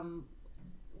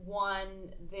won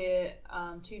the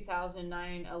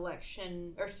 2009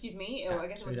 election, or excuse me, I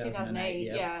guess it was 2008,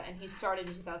 yeah, and he started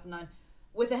in 2009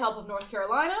 with the help of North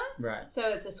Carolina. Right. So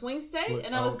it's a swing state,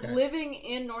 and I was living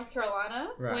in North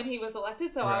Carolina when he was elected,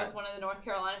 so I was one of the North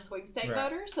Carolina swing state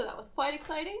voters, so that was quite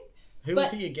exciting. Who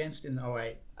was he against in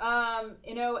 2008?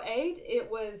 In 2008, it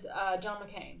was John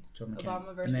McCain.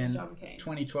 Obama versus John McCain.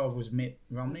 2012 was Mitt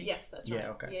Romney? Yes, that's right. Yeah,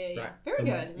 okay. Yeah. Right. Very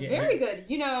good. Very good.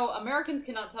 You know, Americans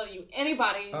cannot tell you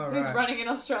anybody who's running in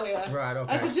Australia. Right,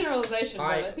 okay. That's a generalization, but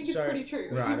I think it's pretty true.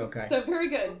 Right, okay. So very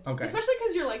good. Okay. Especially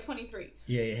because you're like 23.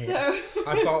 Yeah. So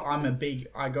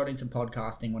I got into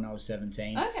podcasting when I was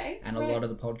 17. Okay. And a lot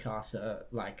of the podcasts are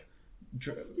like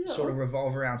sort of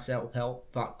revolve around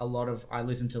self-help, but I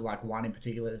listen to like one in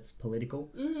particular that's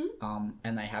political,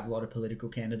 and they have a lot of political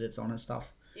candidates on and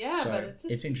stuff. Yeah, so but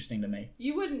it's interesting to me.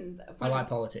 You wouldn't. I like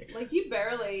politics. Like you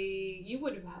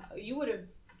wouldn't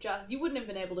have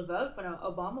been able to vote when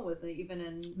Obama was even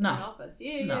in office.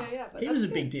 Yeah. But he was a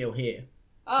big deal here.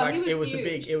 Oh, like, he was it was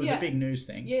huge. a big news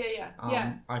thing.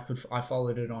 Yeah. I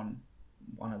followed it on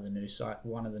one of the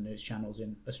news channels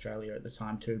in Australia at the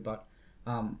time too. But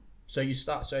so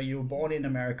you were born in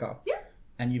America. Yeah.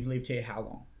 And you've lived here how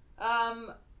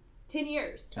long? 10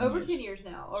 years. Over 10 years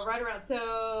now. Or right around.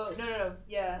 So, no.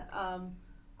 Yeah.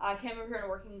 I came over here on a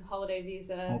working holiday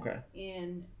visa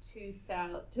in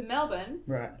 2000 to Melbourne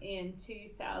in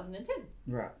 2010.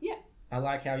 Right. Yeah. I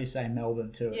like how you say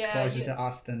Melbourne too. It's closer to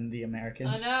us than the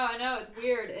Americans. I know. It's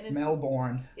weird. And it's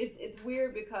Melbourne. It's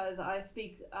weird because I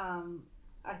speak...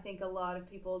 I think a lot of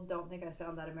people don't think I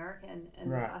sound that American,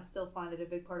 and I still find it a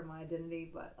big part of my identity,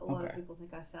 but a lot of people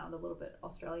think I sound a little bit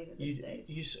Australian at this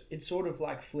stage. It sort of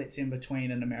like flits in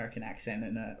between an American accent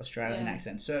and an Australian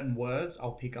accent. Certain words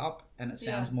I'll pick up and it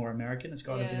sounds more American. It's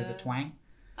got a bit of a twang.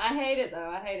 I hate it though.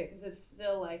 I hate it because it's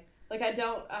still like I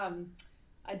don't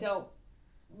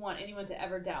want anyone to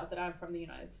ever doubt that I'm from the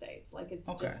United States. Like it's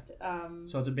just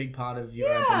so it's a big part of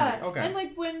your identity. Okay. And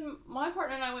like when my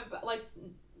partner and I went back,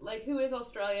 like who is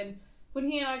Australian, when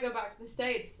he and I go back to the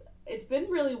States, it's been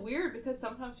really weird because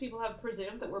sometimes people have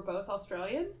presumed that we're both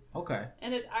Australian. Okay.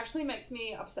 And it actually makes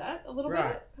me upset a little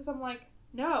bit because I'm like,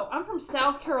 no, I'm from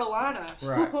South Carolina.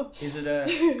 Right.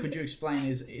 Could you explain,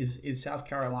 is South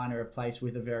Carolina a place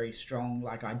with a very strong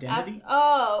like identity?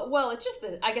 Well, it's just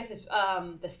I guess it's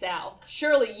the South.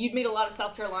 Surely you'd meet a lot of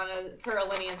South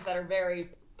Carolinians that are very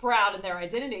proud in their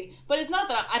identity, but it's not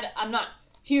that I'm not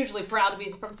hugely proud to be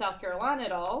from South Carolina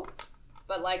at all,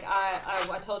 but like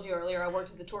I told you earlier, I worked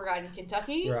as a tour guide in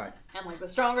Kentucky, right? And like the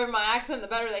stronger my accent, the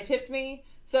better they tipped me.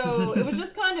 So it's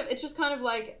just kind of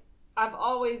like I've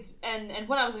always and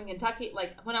when I was in Kentucky,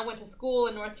 like when I went to school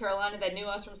in North Carolina, they knew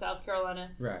us from South Carolina.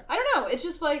 Right. I don't know. It's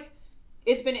just like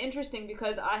it's been interesting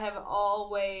because I have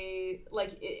always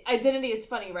identity is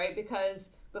funny, right?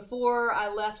 Because before I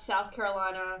left South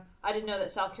Carolina, I didn't know that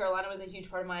South Carolina was a huge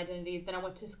part of my identity. Then I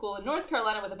went to school in North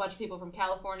Carolina with a bunch of people from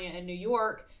California and New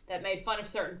York that made fun of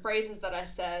certain phrases that I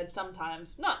said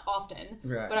sometimes, not often.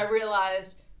 Right. But I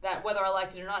realized that whether I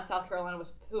liked it or not, South Carolina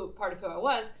was part of who I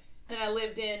was. Then I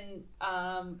lived then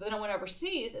I went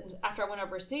overseas, and after I went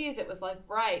overseas, it was like,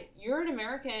 right, you're an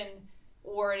American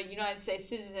or a United States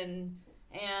citizen,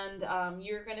 and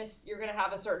you're gonna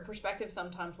have a certain perspective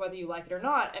sometimes, whether you like it or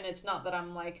not. And it's not that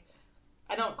I'm like,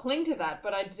 I don't cling to that,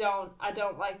 but I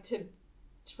don't like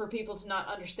for people to not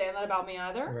understand that about me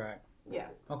either. Right. Yeah.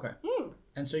 Okay.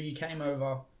 And so you came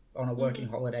over on a working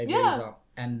holiday visa,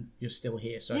 and you're still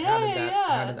here. So how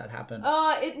did that happen?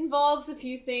 It involves a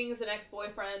few things. An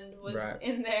ex-boyfriend was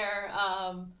in there.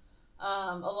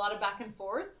 A lot of back and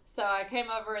forth. So I came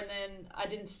over and then I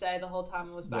didn't stay the whole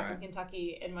time. I was back in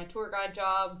Kentucky in my tour guide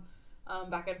job,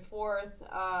 back and forth.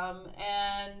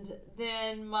 And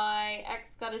then my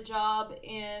ex got a job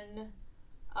in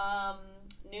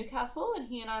Newcastle, and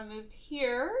he and I moved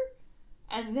here.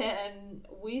 And then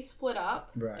we split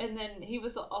up. Right. And then he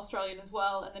was Australian as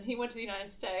well. And then he went to the United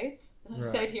States. And I Right.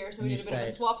 stayed here, so we did a bit of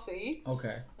a swapsy.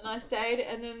 Okay. And I stayed,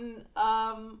 and then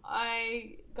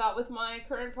I got with my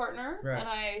current partner, Right. and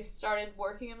I started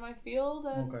working in my field.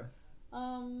 And, Okay.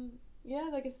 yeah,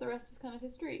 I guess the rest is kind of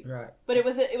history. Right. But it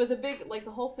was a big, like,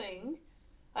 the whole thing.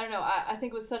 I don't know. I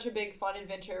think it was such a big fun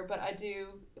adventure. But I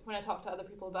do, when I talk to other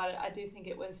people about it, I do think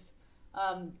it was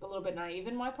a little bit naive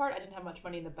in my part. I didn't have much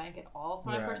money in the bank at all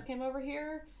when I first came over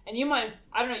here. And you might have,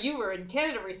 I don't know, you were in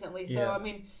Canada recently. So, I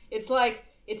mean, it's like,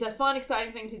 it's a fun,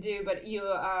 exciting thing to do. But you,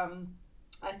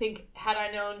 I think, had I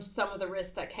known some of the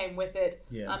risks that came with it,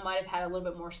 I might have had a little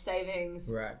bit more savings.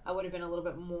 Right. I would have been a little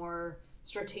bit more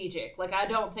strategic. Like, I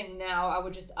don't think now I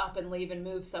would just up and leave and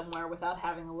move somewhere without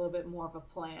having a little bit more of a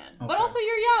plan. Okay. But also,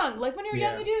 you're young. Like, when you're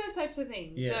young, you do those types of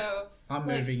things. Yeah. So I'm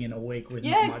moving in a week with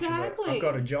not much exactly. of a... I've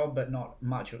got a job, but not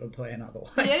much of a plan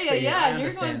otherwise. Yeah. And you're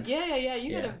going...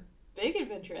 You got a big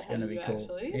adventure it's ahead of you, cool.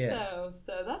 actually. Yeah.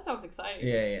 So that sounds exciting.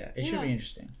 Yeah. It should be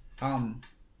interesting.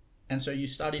 And so you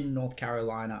studied in North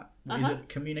Carolina. Is it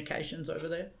communications over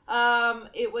there?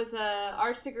 It was a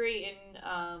arts degree in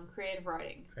creative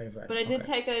writing. But I did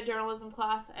take a journalism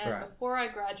class, and before I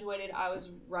graduated, I was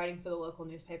writing for the local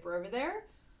newspaper over there.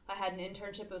 I had an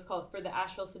internship. It was called for the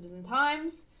Asheville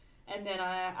Citizen-Times, and then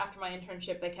after my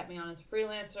internship, they kept me on as a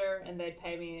freelancer, and they'd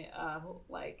pay me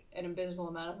like an abysmal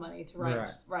amount of money to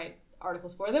write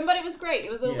articles for them. But it was great.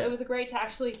 It was a great to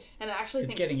actually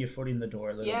it's getting your foot in the door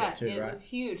a little bit too, right? Yeah, it was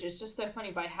huge. It's just so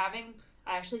funny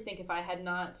I actually think if I had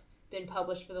not been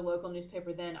published for the local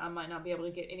newspaper then, I might not be able to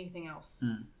get anything else.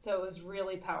 So it was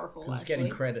really powerful, actually. It's getting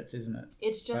credits, isn't it?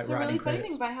 It's just a really funny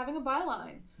thing by having a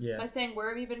byline. Yeah. By saying, where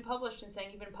have you been published? And saying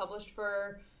you've been published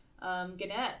for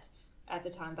Gannett at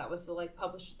the time. That was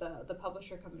the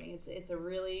publisher company. It's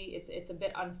a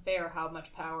bit unfair how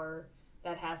much power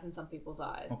that has in some people's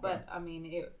eyes. Okay. But, I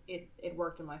mean, it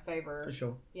worked in my favor. For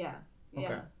sure. Yeah.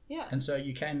 Okay. Yeah. And so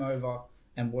you came over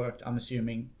and worked, I'm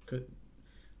assuming...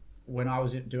 When I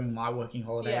was doing my working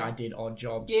holiday, I did odd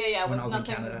jobs. Yeah. When I was in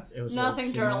Canada, it was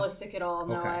nothing journalistic at all.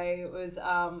 No, it was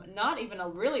not even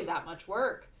really that much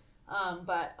work,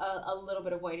 but a little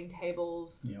bit of waiting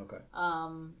tables. Yeah, okay.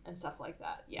 And stuff like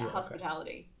that. Yeah,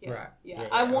 hospitality. Okay. Yeah. Right. Yeah.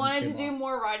 I wanted to do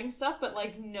more writing stuff, but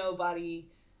like nobody.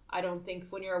 I don't think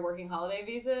when you're a working holiday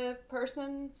visa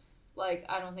person. Like,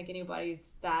 I don't think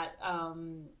anybody's that,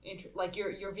 like,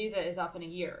 your visa is up in a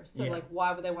year. So, like,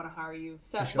 why would they want to hire you?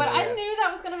 So, but I knew that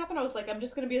was going to happen. I was like, I'm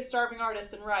just going to be a starving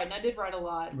artist and write. And I did write a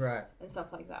lot. Right. And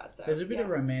stuff like that. So, there's a bit of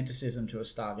romanticism to a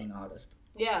starving artist.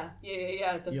 Yeah.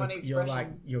 It's a funny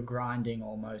expression. You're grinding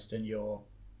almost, and you're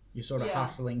sort of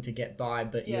hustling to get by,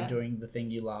 but you're doing the thing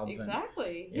you love.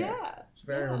 Exactly. And, it's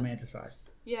very romanticized.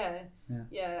 Yeah.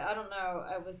 I don't know.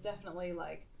 I was definitely,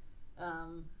 like...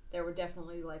 there were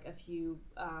definitely like a few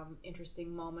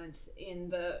interesting moments in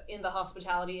the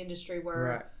hospitality industry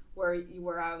where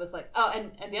I was like, oh,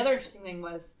 and the other interesting thing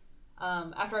was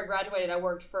after I graduated, I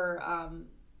worked for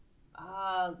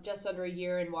just under a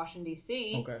year in Washington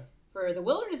D.C. For the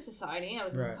Wilderness Society. I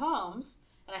was in comms,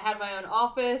 and I had my own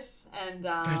office, and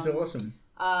that's awesome.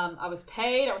 I was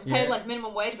paid like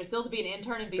minimum wage, but still to be an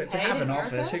intern and be paid. But to have an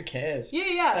office, who cares?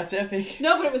 Yeah. That's epic.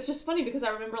 No, but it was just funny because I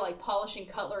remember like polishing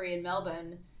cutlery in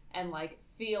Melbourne and like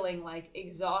feeling like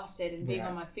exhausted and being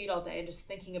on my feet all day and just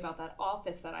thinking about that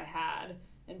office that I had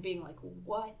and being like,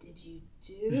 what did you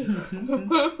do?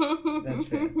 That's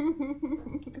fair.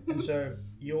 And so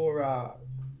you're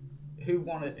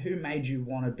who made you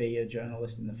want to be a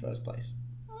journalist in the first place?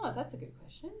 Oh, that's a good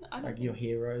question. Like your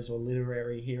heroes or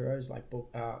literary heroes, like book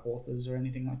authors or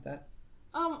anything like that?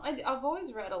 I've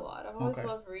always read a lot. I've always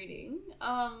loved reading.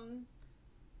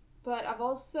 But I've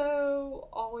also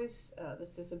always,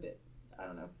 this is a bit, I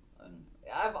don't know,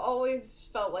 I've always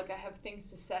felt like I have things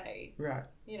to say. Right.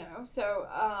 You know, so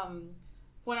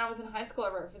when I was in high school, I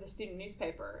wrote for the student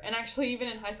newspaper. And actually, even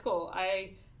in high school,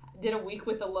 I did a week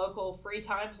with the local Free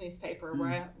Times newspaper where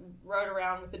I wrote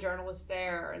around with the journalists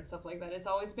there and stuff like that. It's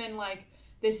always been like,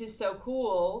 this is so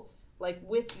cool, like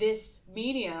with this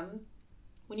medium,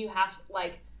 when you have,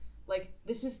 like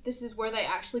this is where they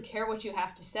actually care what you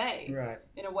have to say, right?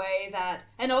 In a way that,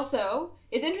 and also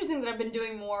it's interesting that I've been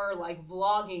doing more like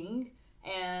vlogging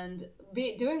and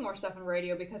doing more stuff on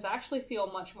radio because I actually feel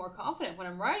much more confident when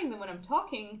I'm writing than when I'm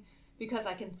talking because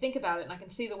I can think about it and I can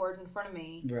see the words in front of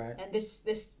me, right? And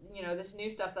this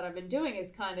new stuff that I've been doing is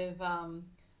kind of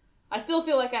I still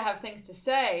feel like I have things to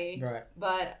say, right?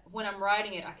 But when I'm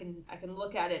writing it, I can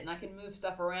look at it and I can move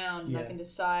stuff around and I can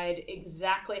decide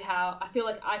exactly how I feel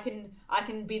like I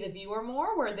can be the viewer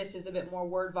more. Where this is a bit more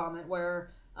word vomit.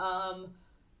 Where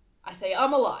I say a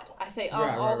lot. I say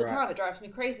all the time. It drives me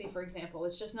crazy, for example.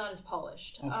 It's just not as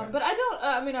polished. Okay. But I don't,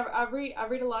 I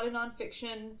read a lot of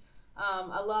nonfiction.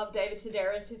 I love David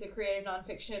Sedaris, who's a creative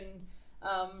nonfiction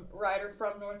writer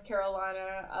from North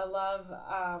Carolina. I love,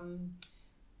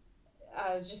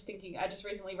 I was just thinking, I just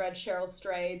recently read Cheryl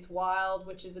Strayed's Wild,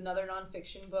 which is another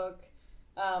nonfiction book.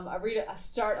 I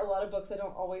start a lot of books. I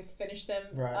don't always finish them.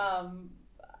 Right. I'm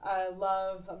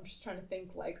just trying to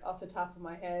think like off the top of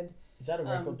my head. Is that a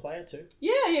record player too?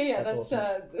 Yeah. That's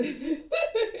awesome.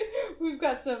 we've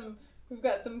got some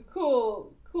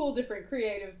cool different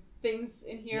creative things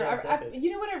in here. Yeah, exactly.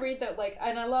 You know what I read that like,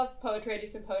 and I love poetry. I do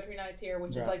some poetry nights here,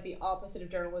 which is like the opposite of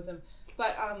journalism.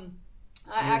 But I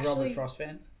actually Robert Frost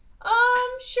fan.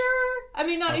 Sure. I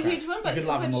mean, not a huge one, but you could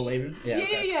love him or leave him.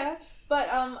 Yeah. But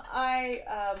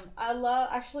I love.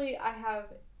 Actually, I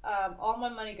have all my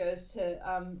money goes to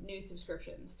news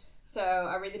subscriptions. So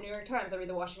I read the New York Times, I read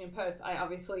the Washington Post. I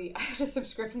have a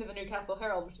subscription to the Newcastle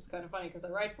Herald, which is kind of funny because I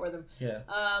write for them. Yeah.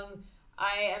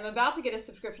 I am about to get a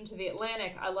subscription to the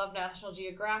Atlantic. I love National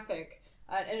Geographic.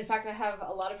 And in fact, I have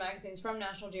a lot of magazines from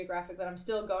National Geographic that I'm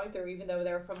still going through, even though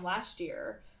they're from last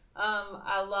year.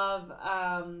 I love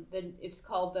it's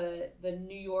called the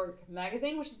New York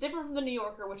Magazine, which is different from the New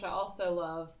Yorker, which I also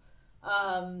love.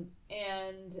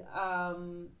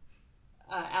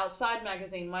 Outside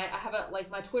Magazine. My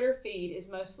Twitter feed is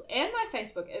mostly, and my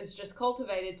Facebook is just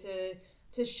cultivated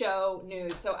to show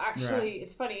news. So actually,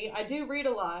 It's funny. I do read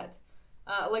a lot.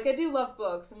 I do love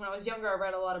books, and when I was younger, I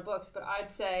read a lot of books. But I'd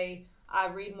say I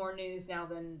read more news now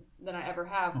than I ever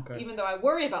have. Okay. Even though I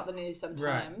worry about the news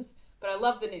sometimes, but I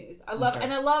love the news. I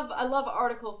love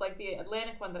articles like the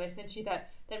Atlantic one that I sent you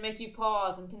that make you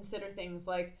pause and consider things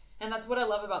like. And that's what I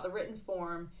love about the written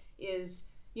form is.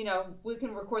 You know, we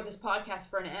can record this podcast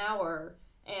for an hour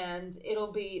and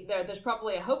it'll be there. There's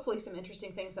probably hopefully some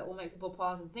interesting things that will make people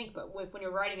pause and think. But when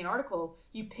you're writing an article,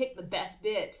 you pick the best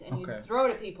bits and you throw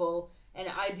it at people. And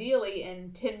ideally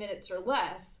in 10 minutes or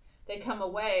less, they come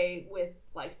away with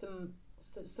like some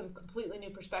completely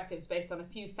new perspectives based on a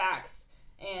few facts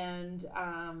and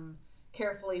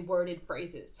carefully worded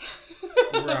phrases.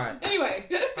 Right. Anyway.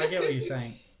 I get what you're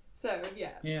saying. So,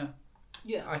 yeah. Yeah.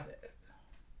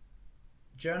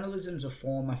 Journalism's a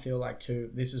form, I feel like,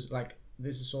 too. This is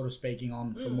sort of speaking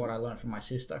on from what I learned from my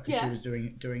sister, because she was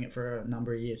doing it for a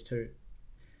number of years too.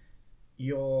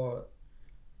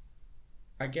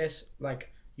 I guess,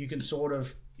 like, you can sort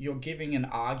of, you're giving an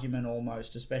argument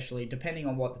almost, especially depending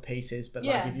on what the piece is, but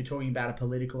like if you're talking about a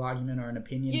political argument or an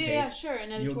opinion piece, yeah, sure,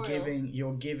 an editorial.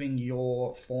 You're giving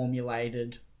your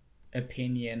formulated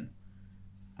opinion,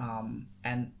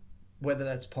 and whether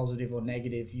that's positive or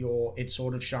negative, it's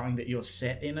sort of showing that you're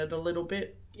set in it a little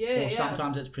bit. Or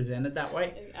sometimes it's presented that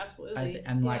way. Absolutely.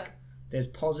 There's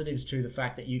positives to the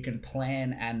fact that you can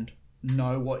plan and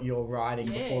know what you're writing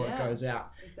before it goes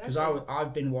out. Because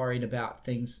I've been worried about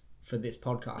things for this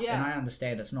podcast, and I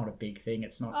understand it's not a big thing.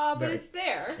 It's not. But it's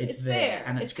there. It's there,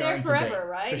 and it's going there forever, to be,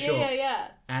 right? For sure. Yeah.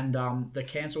 And the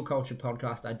Cancel Culture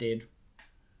podcast I did,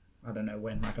 I don't know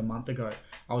when, like a month ago,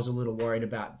 I was a little worried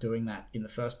about doing that in the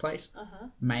first place.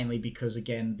 Mainly because,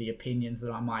 again, the opinions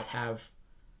that I might have,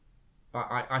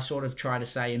 I sort of try to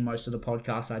say in most of the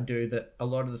podcasts I do that a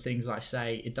lot of the things I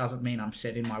say, it doesn't mean I'm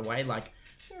set in my way. Like,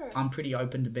 I'm pretty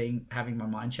open to having my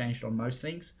mind changed on most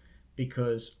things,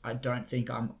 because I don't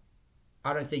think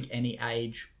any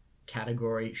age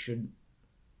category should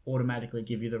automatically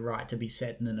give you the right to be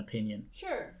set in an opinion.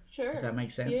 Sure. If that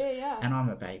makes sense. Yeah. And I'm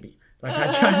a baby. Like,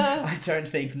 I don't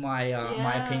think my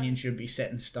opinion should be set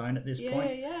in stone at this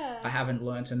point. Yeah. I haven't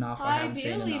learnt enough. I haven't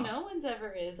seen enough. Ideally, no one's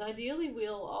ever is. Ideally,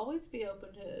 we'll always be open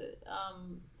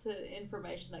to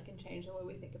information that can change the way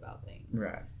we think about things.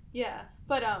 Right. Yeah,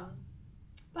 but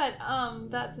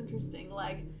that's interesting.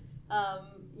 Like,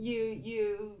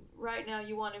 you right now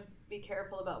you want to be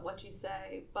careful about what you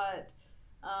say, but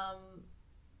I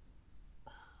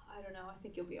don't know. I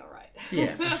think you'll be all right.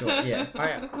 Yeah, for sure.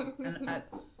 Yeah,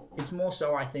 it's more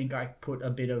so. I think I put a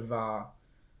bit of.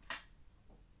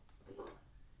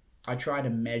 I try to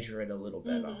measure it a little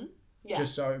better,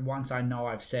 just so once I know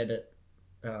I've said it,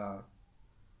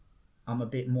 I'm a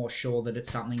bit more sure that it's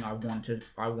something I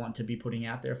want to be putting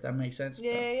out there. If that makes sense.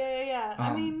 Yeah.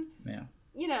 I mean, yeah.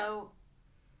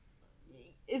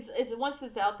 It's once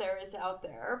it's out there, it's out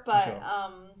there. But sure.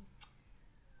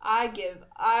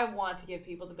 I want to give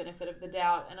people the benefit of the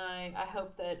doubt, and I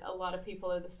hope that a lot of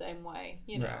people are the same way.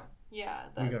 Right. Yeah.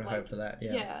 We got to hope for that.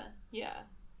 Yeah.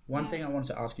 One thing I wanted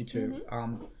to ask you too.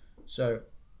 So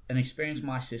an experience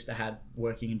my sister had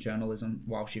working in journalism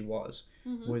while she was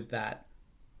that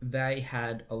they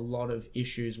had a lot of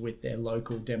issues with their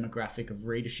local demographic of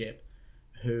readership,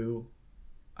 who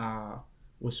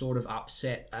were sort of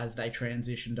upset as they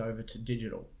transitioned over to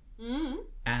digital. Mm-hmm.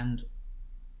 And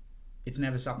it's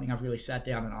never something I've really sat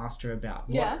down and asked her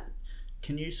about.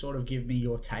 Can you sort of give me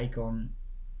your take on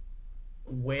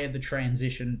where the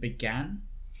transition began?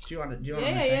 Do you want to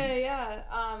understand? Yeah.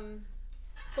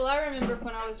 Well, I remember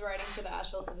when I was writing for the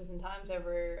Asheville Citizen Times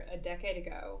over a decade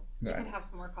ago. Right. You can have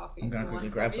some more coffee. I'm going to quickly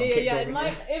grab some. Yeah.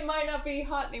 It might not be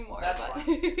hot anymore. That's fine.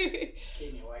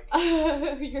 Keep me awake.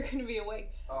 You're going to be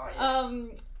awake. Oh,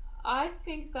 yeah. I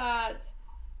think that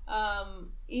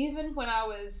even when I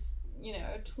was,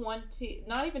 20,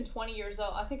 not even 20 years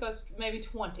old, I think I was maybe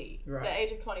 20, right. The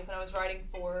age of 20 when I was writing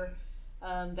for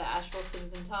the Asheville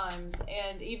Citizen Times.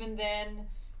 And even then,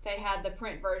 they had the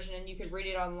print version and you could read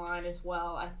it online as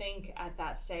well. I think at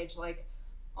that stage, like,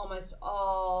 almost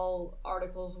all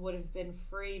articles would have been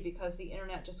free because the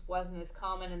internet just wasn't as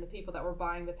common and the people that were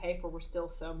buying the paper were still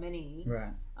so many.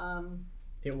 Right.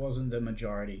 It wasn't the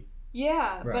majority.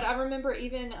 Yeah, right. But I remember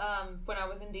even when I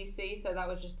was in DC, so that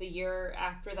was just the year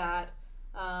after that.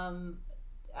 I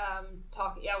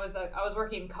was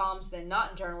working in comms then,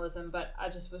 not in journalism, but I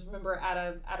just remember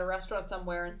at a restaurant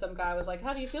somewhere, and some guy was like,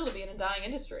 "How do you feel to be in a dying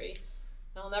industry?"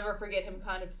 And I'll never forget him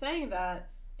kind of saying that.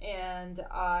 And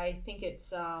I think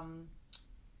it's I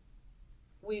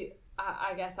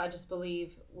guess I just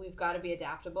believe we've got to be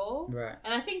adaptable, right?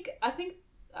 And I think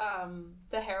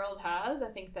the Herald has. I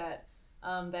think that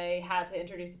they had to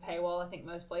introduce a paywall. I think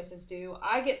most places do.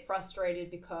 I get frustrated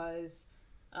because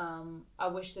I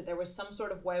wish that there was some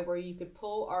sort of way where you could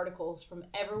pull articles from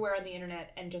everywhere on the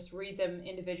internet and just read them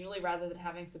individually rather than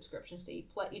having subscriptions to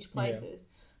each places.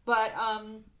 Yeah. But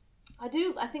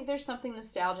I think there's something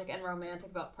nostalgic and romantic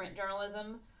about print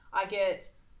journalism. I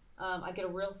get a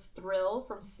real thrill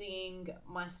from seeing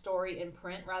my story in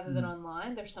print rather than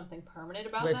online. There's something permanent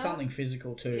about There's something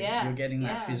physical too. Yeah, you're getting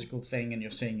that physical thing and you're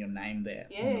seeing your name there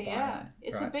on the bio.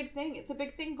 It's a big thing. It's a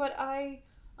big thing, but I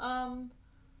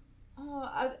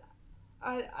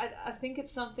think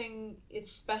it's something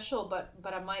is special,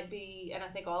 but I might be, and I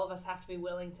think all of us have to be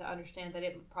willing to understand that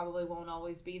it probably won't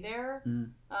always be there.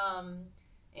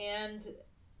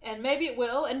 And maybe it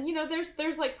will. And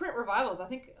there's like print revivals. I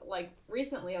think like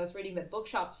recently I was reading that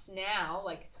bookshops now,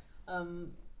 like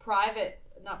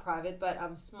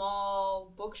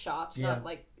small bookshops, not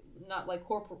like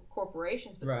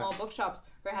corporations, but small bookshops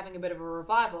are having a bit of a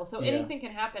revival. So anything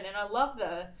can happen, and I love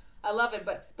it,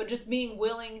 but just being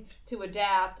willing to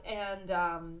adapt and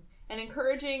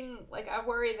encouraging, like, I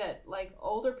worry that, like,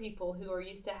 older people who are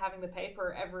used to having the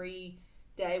paper every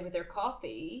day with their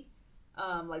coffee,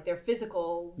 like their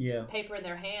physical paper in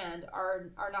their hand,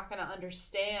 are not going to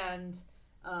understand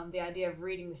the idea of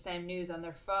reading the same news on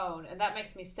their phone. And that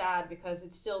makes me sad because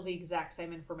it's still the exact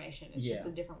same information. It's just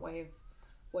a different way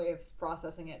of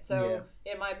processing it. So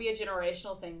it might be a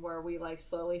generational thing where we like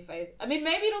slowly phase. I mean,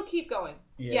 maybe it'll keep going.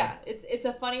 Yeah, it's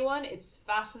a funny one. It's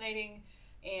fascinating,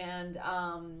 and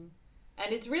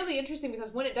it's really interesting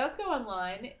because when it does go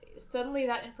online, suddenly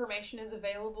that information is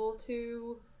available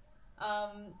to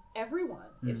everyone.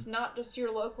 It's not just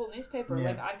your local newspaper.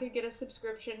 Like, I could get a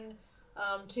subscription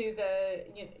to the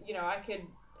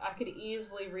I could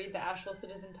easily read the Asheville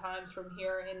Citizen Times from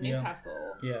here in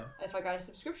Newcastle if I got a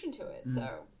subscription to it.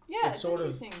 So, it's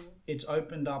interesting. It's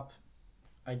opened up,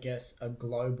 I guess, a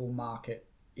global market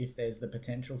if there's the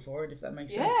potential for it, if that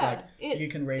makes sense. Like, you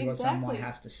can read what someone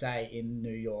has to say in New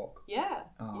York.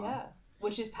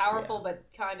 Which is powerful, but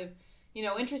kind of,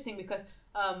 interesting because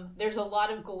there's a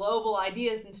lot of global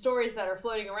ideas and stories that are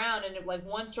floating around, and if like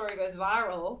one story goes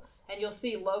viral and you'll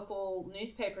see local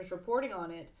newspapers reporting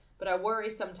on it. But I worry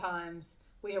sometimes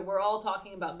we're all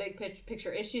talking about big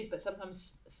picture issues, but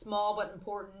sometimes small but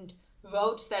important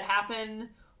votes that happen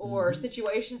or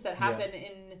situations that happen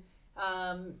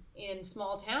in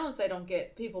small towns,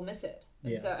 people miss it.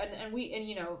 And so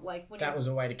like when that was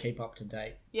a way to keep up to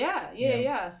date.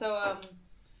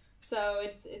 So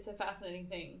it's a fascinating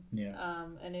thing.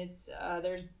 And it's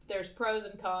there's pros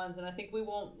and cons, and I think it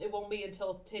won't be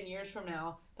until 10 years from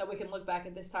now that we can look back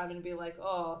at this time and be like,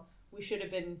 oh, we should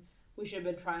have been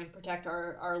trying to protect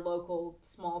our local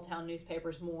small town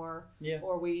newspapers more.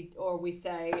 Or we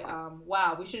say,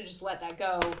 wow, we should have just let that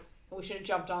go, and we should have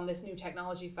jumped on this new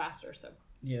technology faster. So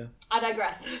I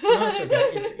digress. No,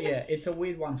 it's okay. It's a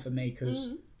weird one for me because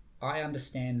I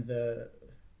understand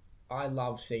I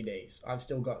love CDs. I've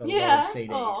still got a lot of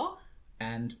CDs,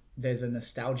 and there's a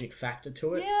nostalgic factor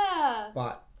to it.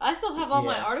 But I still have all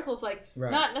my articles, like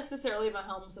not necessarily my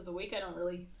Helms of the Week.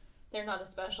 They're not as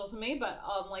special to me, but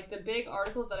like the big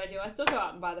articles that I do, I still go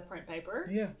out and buy the print paper.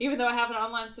 Even though I have an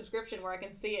online subscription where I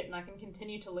can see it and I can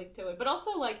continue to link to it. But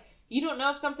also, like, you don't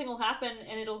know if something will happen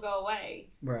and it'll go away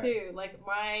right. too. Like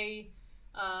I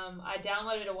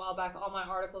downloaded a while back all my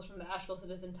articles from the Asheville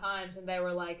Citizen Times, and they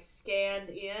were like scanned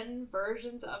in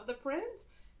versions of the print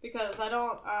because I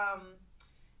don't.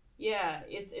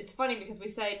 It's funny because we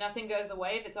say nothing goes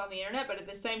away if it's on the internet, but at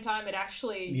the same time, it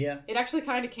actually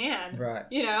kind of can. Right.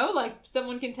 You know, like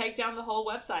someone can take down the whole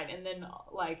website, and then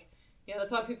like, you know,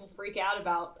 that's why people freak out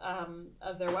about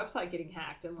of their website getting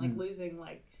hacked and like losing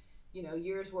like, you know,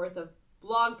 years worth of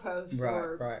blog posts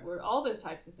or all those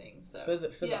types of things. So,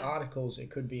 for the articles, it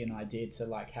could be an idea to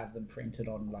like have them printed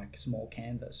on like small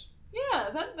canvas. Yeah,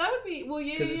 that would be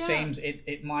because it seems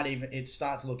it might even it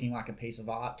starts looking like a piece of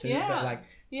art too, but like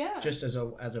just as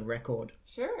a record.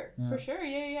 Sure, for sure,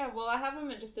 yeah. Well, I have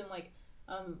them just in like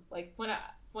when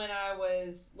I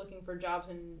was looking for jobs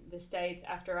in the States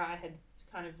after I had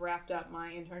kind of wrapped up my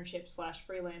internship /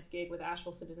 freelance gig with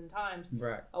Asheville Citizen Times.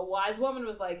 Right. A wise woman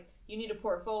was like, "You need a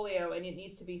portfolio, and it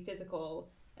needs to be physical."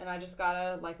 And I just got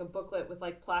a booklet with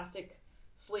like plastic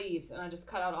sleeves, and I just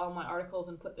cut out all my articles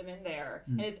and put them in there.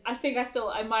 And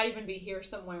I might even be here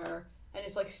somewhere, and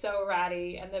it's like so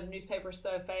ratty, and the newspaper's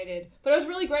so faded. But I was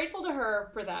really grateful to her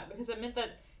for that because it meant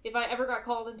that if I ever got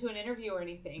called into an interview or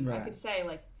anything, I could say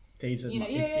like, these are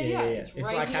it's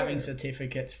right like here. Having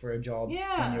certificates for a job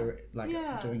when you're like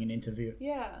doing an interview.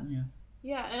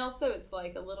 Yeah, and also it's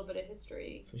like a little bit of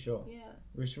history. For sure. Yeah.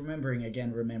 Just remembering your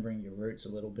roots a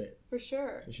little bit. For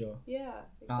sure. Yeah,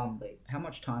 exactly. How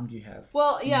much time do you have?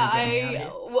 Well,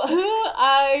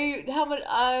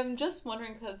 I'm just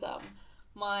wondering because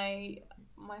my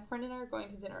friend and I are going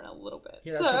to dinner in a little bit.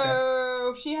 Yeah, that's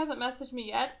okay. She hasn't messaged me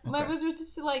yet. Okay. Was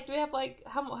just like, do we have like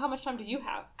how much time do you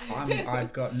have?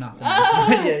 I've got nothing.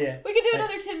 Yeah. We could do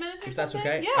another 10 minutes or if something. That's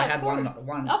okay. Yeah, I had one.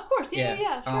 Of course,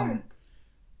 yeah, sure.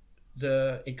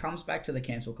 It comes back to the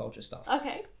cancel culture stuff.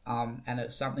 Okay. And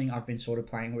it's something I've been sort of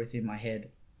playing with in my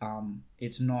head.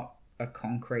 It's not a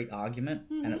concrete argument,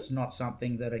 and it's not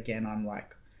something that again I'm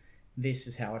like, this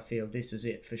is how I feel. This is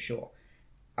it for sure.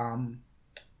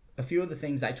 A few of the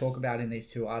things they talk about in these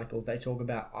two articles, they talk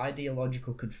about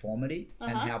ideological conformity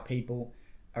and how people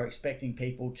are expecting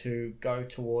people to go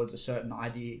towards a certain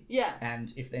idea. Yeah.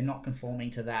 And if they're not conforming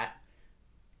to that,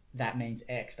 that means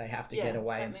X. They have to get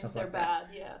away and stuff like that. That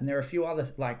means they're bad, yeah. And there are a few other,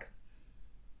 like,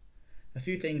 a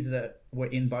few things that were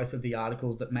in both of the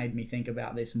articles that made me think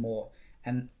about this more.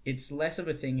 And it's less of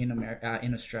a thing in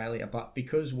in Australia, but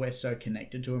because we're so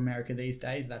connected to America these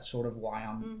days, that's sort of why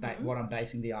what I'm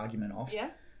basing the argument off. Yeah.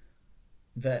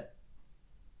 That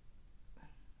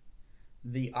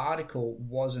the article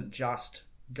wasn't just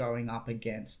going up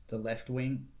against the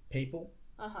left-wing people.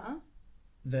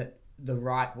 That the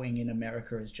right wing in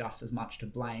America is just as much to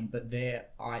blame, but their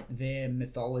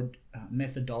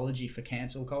methodology for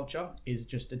cancel culture is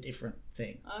just a different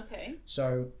thing. Okay.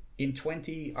 So in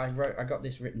I got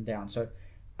this written down. So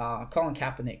Colin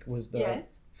Kaepernick was the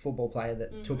football player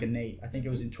that took a knee. I think it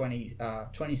was in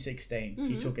 2016.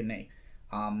 He took a knee.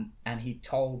 And he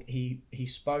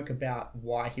spoke about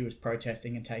why he was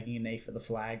protesting and taking a knee for the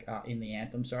flag in the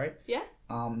anthem. Sorry. Yeah.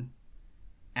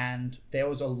 And there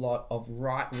was a lot of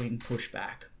right-wing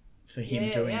pushback for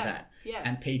him doing that. Yeah.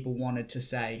 And people wanted to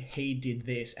say he did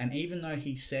this. And even though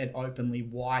he said openly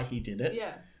why he did it,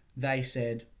 they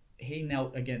said he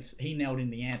knelt in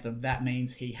the anthem. That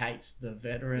means he hates the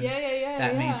veterans.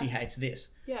 That means he hates this.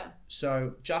 Yeah.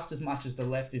 So just as much as the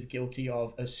left is guilty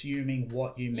of assuming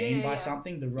what you mean by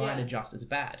something, the right are just as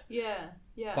bad. Yeah.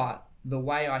 But the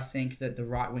way I think that the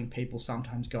right-wing people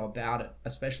sometimes go about it,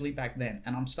 especially back then,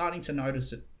 and I'm starting to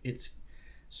notice it's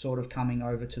sort of coming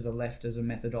over to the left as a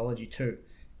methodology too,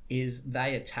 is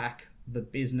they attack the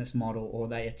business model, or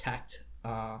they attacked,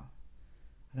 I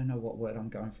don't know what word I'm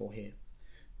going for here.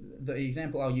 The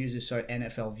example I'll use is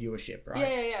NFL viewership,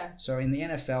 right? Yeah. So in the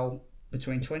NFL,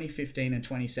 between 2015 and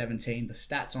 2017, the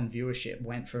stats on viewership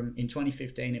went from, in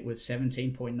 2015 it was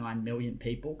 17.9 million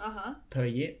people per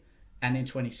year. And in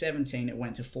 2017, it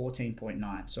went to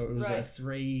 14.9. So it was a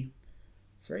 3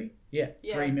 million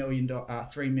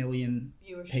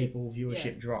people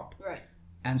viewership drop. Right.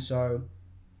 And so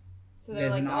they're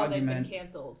like, they've been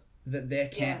cancelled. That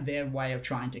their way of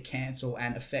trying to cancel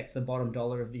and affect the bottom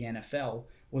dollar of the NFL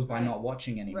was by not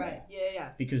watching anymore. Right.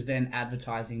 Yeah. Because then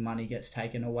advertising money gets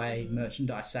taken away,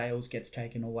 merchandise sales gets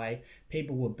taken away.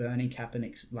 People were burning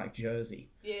Kaepernick's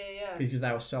jersey. Yeah. Because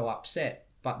they were so upset.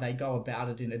 But they go about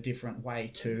it in a different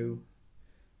way to,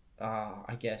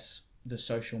 I guess, the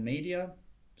social media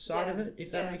side of it, if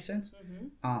that makes sense.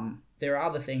 There are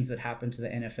other things that happened to the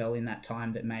NFL in that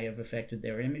time that may have affected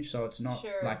their image, so it's not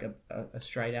like a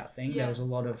straight out thing. There was a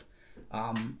lot of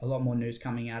a lot more news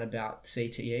coming out about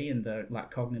CTE and the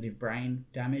cognitive brain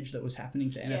damage that was happening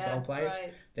to NFL players.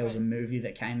 Right, there was a movie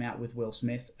that came out with Will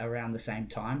Smith around the same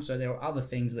time. So there were other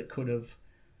things that could have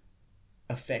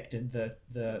affected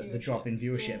the drop in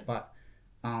viewership. But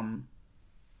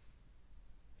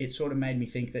it sort of made me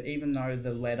think that even though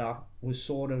the letter was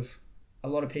sort of, a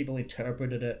lot of people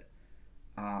interpreted it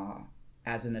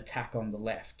as an attack on the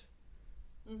left.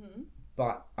 Mm-hmm.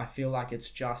 But I feel like it's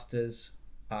just as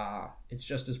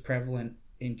prevalent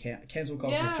in cancel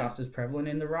culture is just as prevalent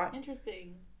in the right.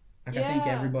 Interesting. I think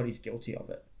everybody's guilty of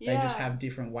it. They just have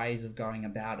different ways of going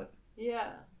about it.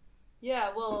 Yeah.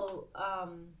 Yeah, well,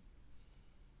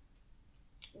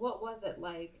 what was it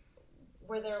like?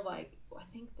 Were there I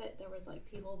think that there was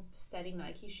people setting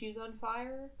Nike shoes on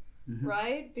fire, mm-hmm.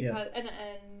 right? Because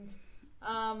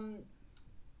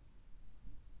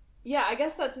I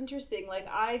guess that's interesting.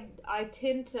 I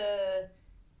tend to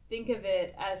think of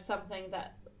it as something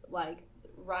that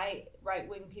right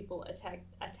wing people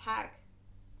attack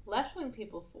left wing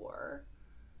people for.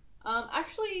 But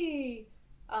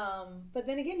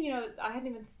then again, I hadn't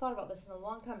even thought about this in a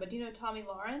long time. But do you know Tomi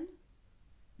Lahren?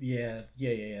 Yeah.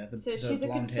 So she's a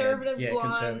conservative,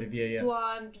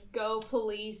 blonde, go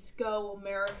police, go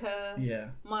America. Yeah.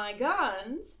 My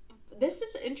guns. This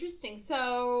is interesting.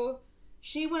 So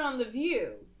she went on The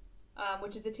View,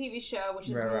 which is a TV show, which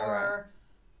is more.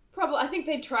 Probably, I think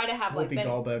they try to have Whoopi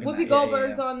Goldberg. Whoopi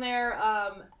Goldberg's on there,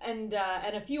 and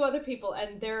a few other people,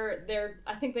 and they're.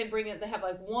 I think they bring it. They have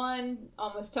one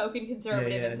almost token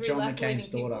conservative and 3 left-leaning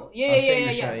people. Yeah.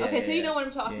 Okay, so you know what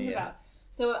I'm talking about.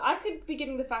 So I could be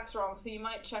getting the facts wrong, so you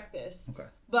might check this. Okay.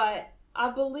 But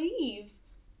I believe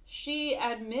she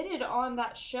admitted on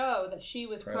that show that she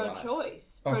was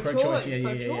pro-choice.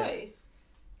 Pro-choice.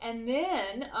 And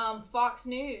then Fox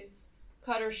News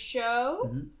cut her show.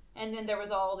 Mm-hmm. And then there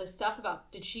was all this stuff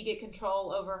about, did she get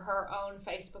control over her own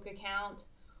Facebook account,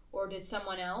 or did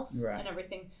someone else, and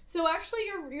everything. So actually,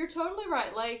 you're totally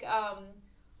right.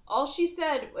 All she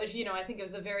said was, I think it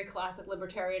was a very classic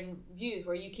libertarian views,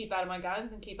 where you keep out of my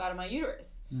guns and keep out of my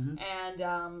uterus. Mm-hmm.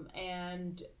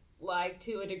 And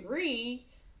to a degree,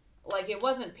 it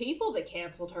wasn't people that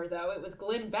canceled her though. It was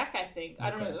Glenn Beck, I think. Okay. I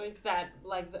don't know. It was that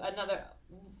another.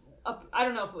 I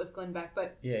don't know if it was Glenn Beck,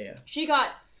 but they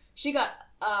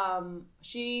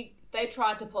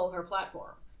tried to pull her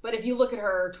platform. But if you look at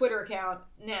her Twitter account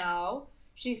now,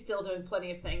 she's still doing plenty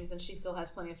of things and she still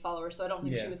has plenty of followers. So I don't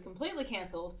think she was completely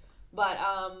canceled. But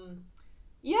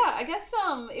I guess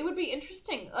it would be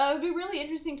interesting. It would be really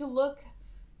interesting to look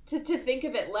to think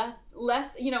of it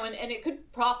less, and it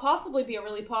could possibly be a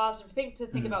really positive thing to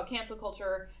think about cancel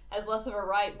culture as less of a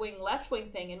right wing, left wing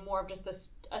thing, and more of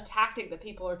just a tactic that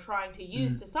people are trying to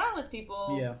use to silence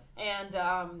people. Yeah.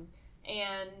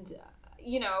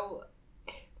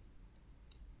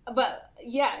 But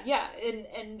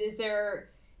and is there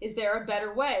a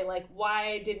better way?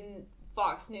 Why didn't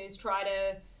Fox News try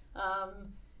to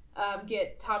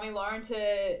get Tomi Lahren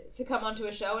to come onto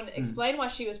a show and explain why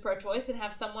she was pro-choice, and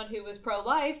have someone who was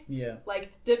pro-life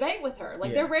debate with her?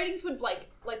 Their ratings would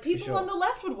people on the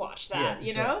left would watch that,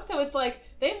 know? So it's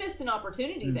they missed an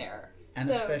opportunity there. And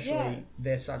especially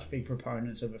they're such big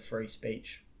proponents of a free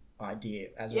speech idea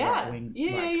as a right-wing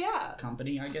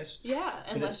company, I guess. Yeah,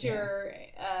 unless you're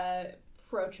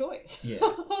pro-choice. Yeah.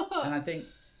 And I think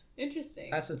interesting.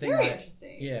 That's the thing. Very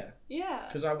interesting. Yeah. Yeah.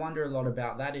 Because I wonder a lot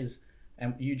about that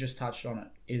and you just touched on it,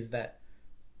 is that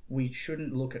we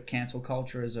shouldn't look at cancel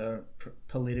culture as a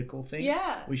political thing.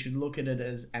 Yeah. We should look at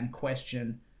it and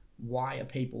question, why are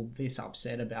people this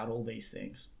upset about all these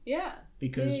things? Yeah.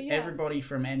 Because everybody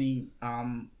from any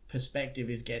perspective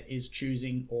is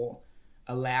choosing or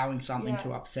allowing something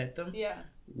to upset them. Yeah.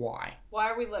 Why? Why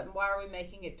are we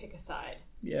making it pick a side?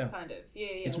 Yeah. Kind of. Yeah.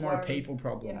 It's more a people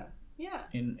problem. Yeah. Yeah.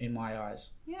 In my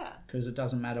eyes. Yeah. Because it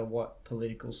doesn't matter what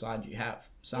political side you have.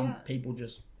 Sometimes people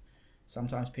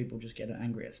just get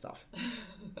angry at stuff.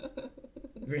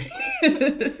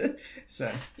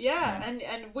 So. Yeah,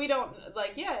 and we don't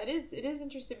it is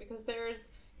interesting because there's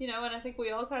and I think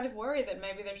we all kind of worry that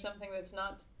maybe there's something that's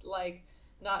not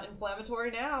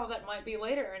inflammatory now that might be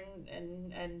later,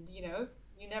 and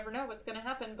you never know what's going to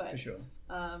happen, but for sure.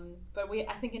 But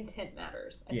I think intent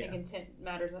matters. I think intent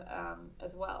matters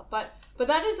as well. But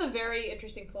that is a very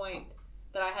interesting point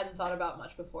that I hadn't thought about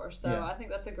much before. So I think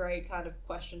that's a great kind of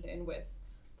question to end with,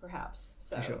 perhaps.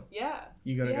 So for sure. Yeah.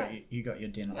 You got your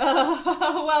dinner.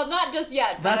 Well, not just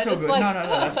yet. That's all good. No,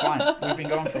 that's fine. We've been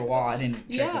going for a while. I didn't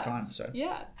check the time, so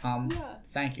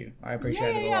thank you. I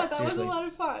appreciate it a lot. That seriously. was a lot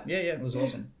of fun. Yeah, it was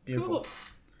awesome. Beautiful. Cool.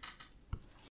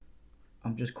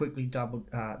 I'm just quickly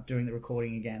doing the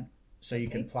recording again, so you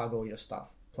can plug all your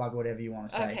stuff. plug whatever you want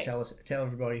to say. Okay. Tell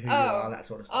everybody who you are, that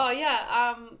sort of stuff. Oh,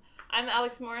 yeah. I'm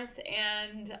Alex Morris,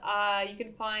 and you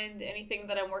can find anything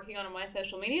that I'm working on my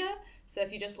social media. So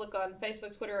if you just look on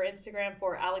Facebook, Twitter, or Instagram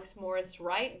for Alex Morris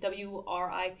Write,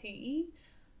 WRITE,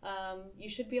 you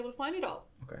should be able to find it all.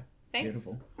 Okay. Thanks.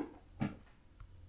 Beautiful.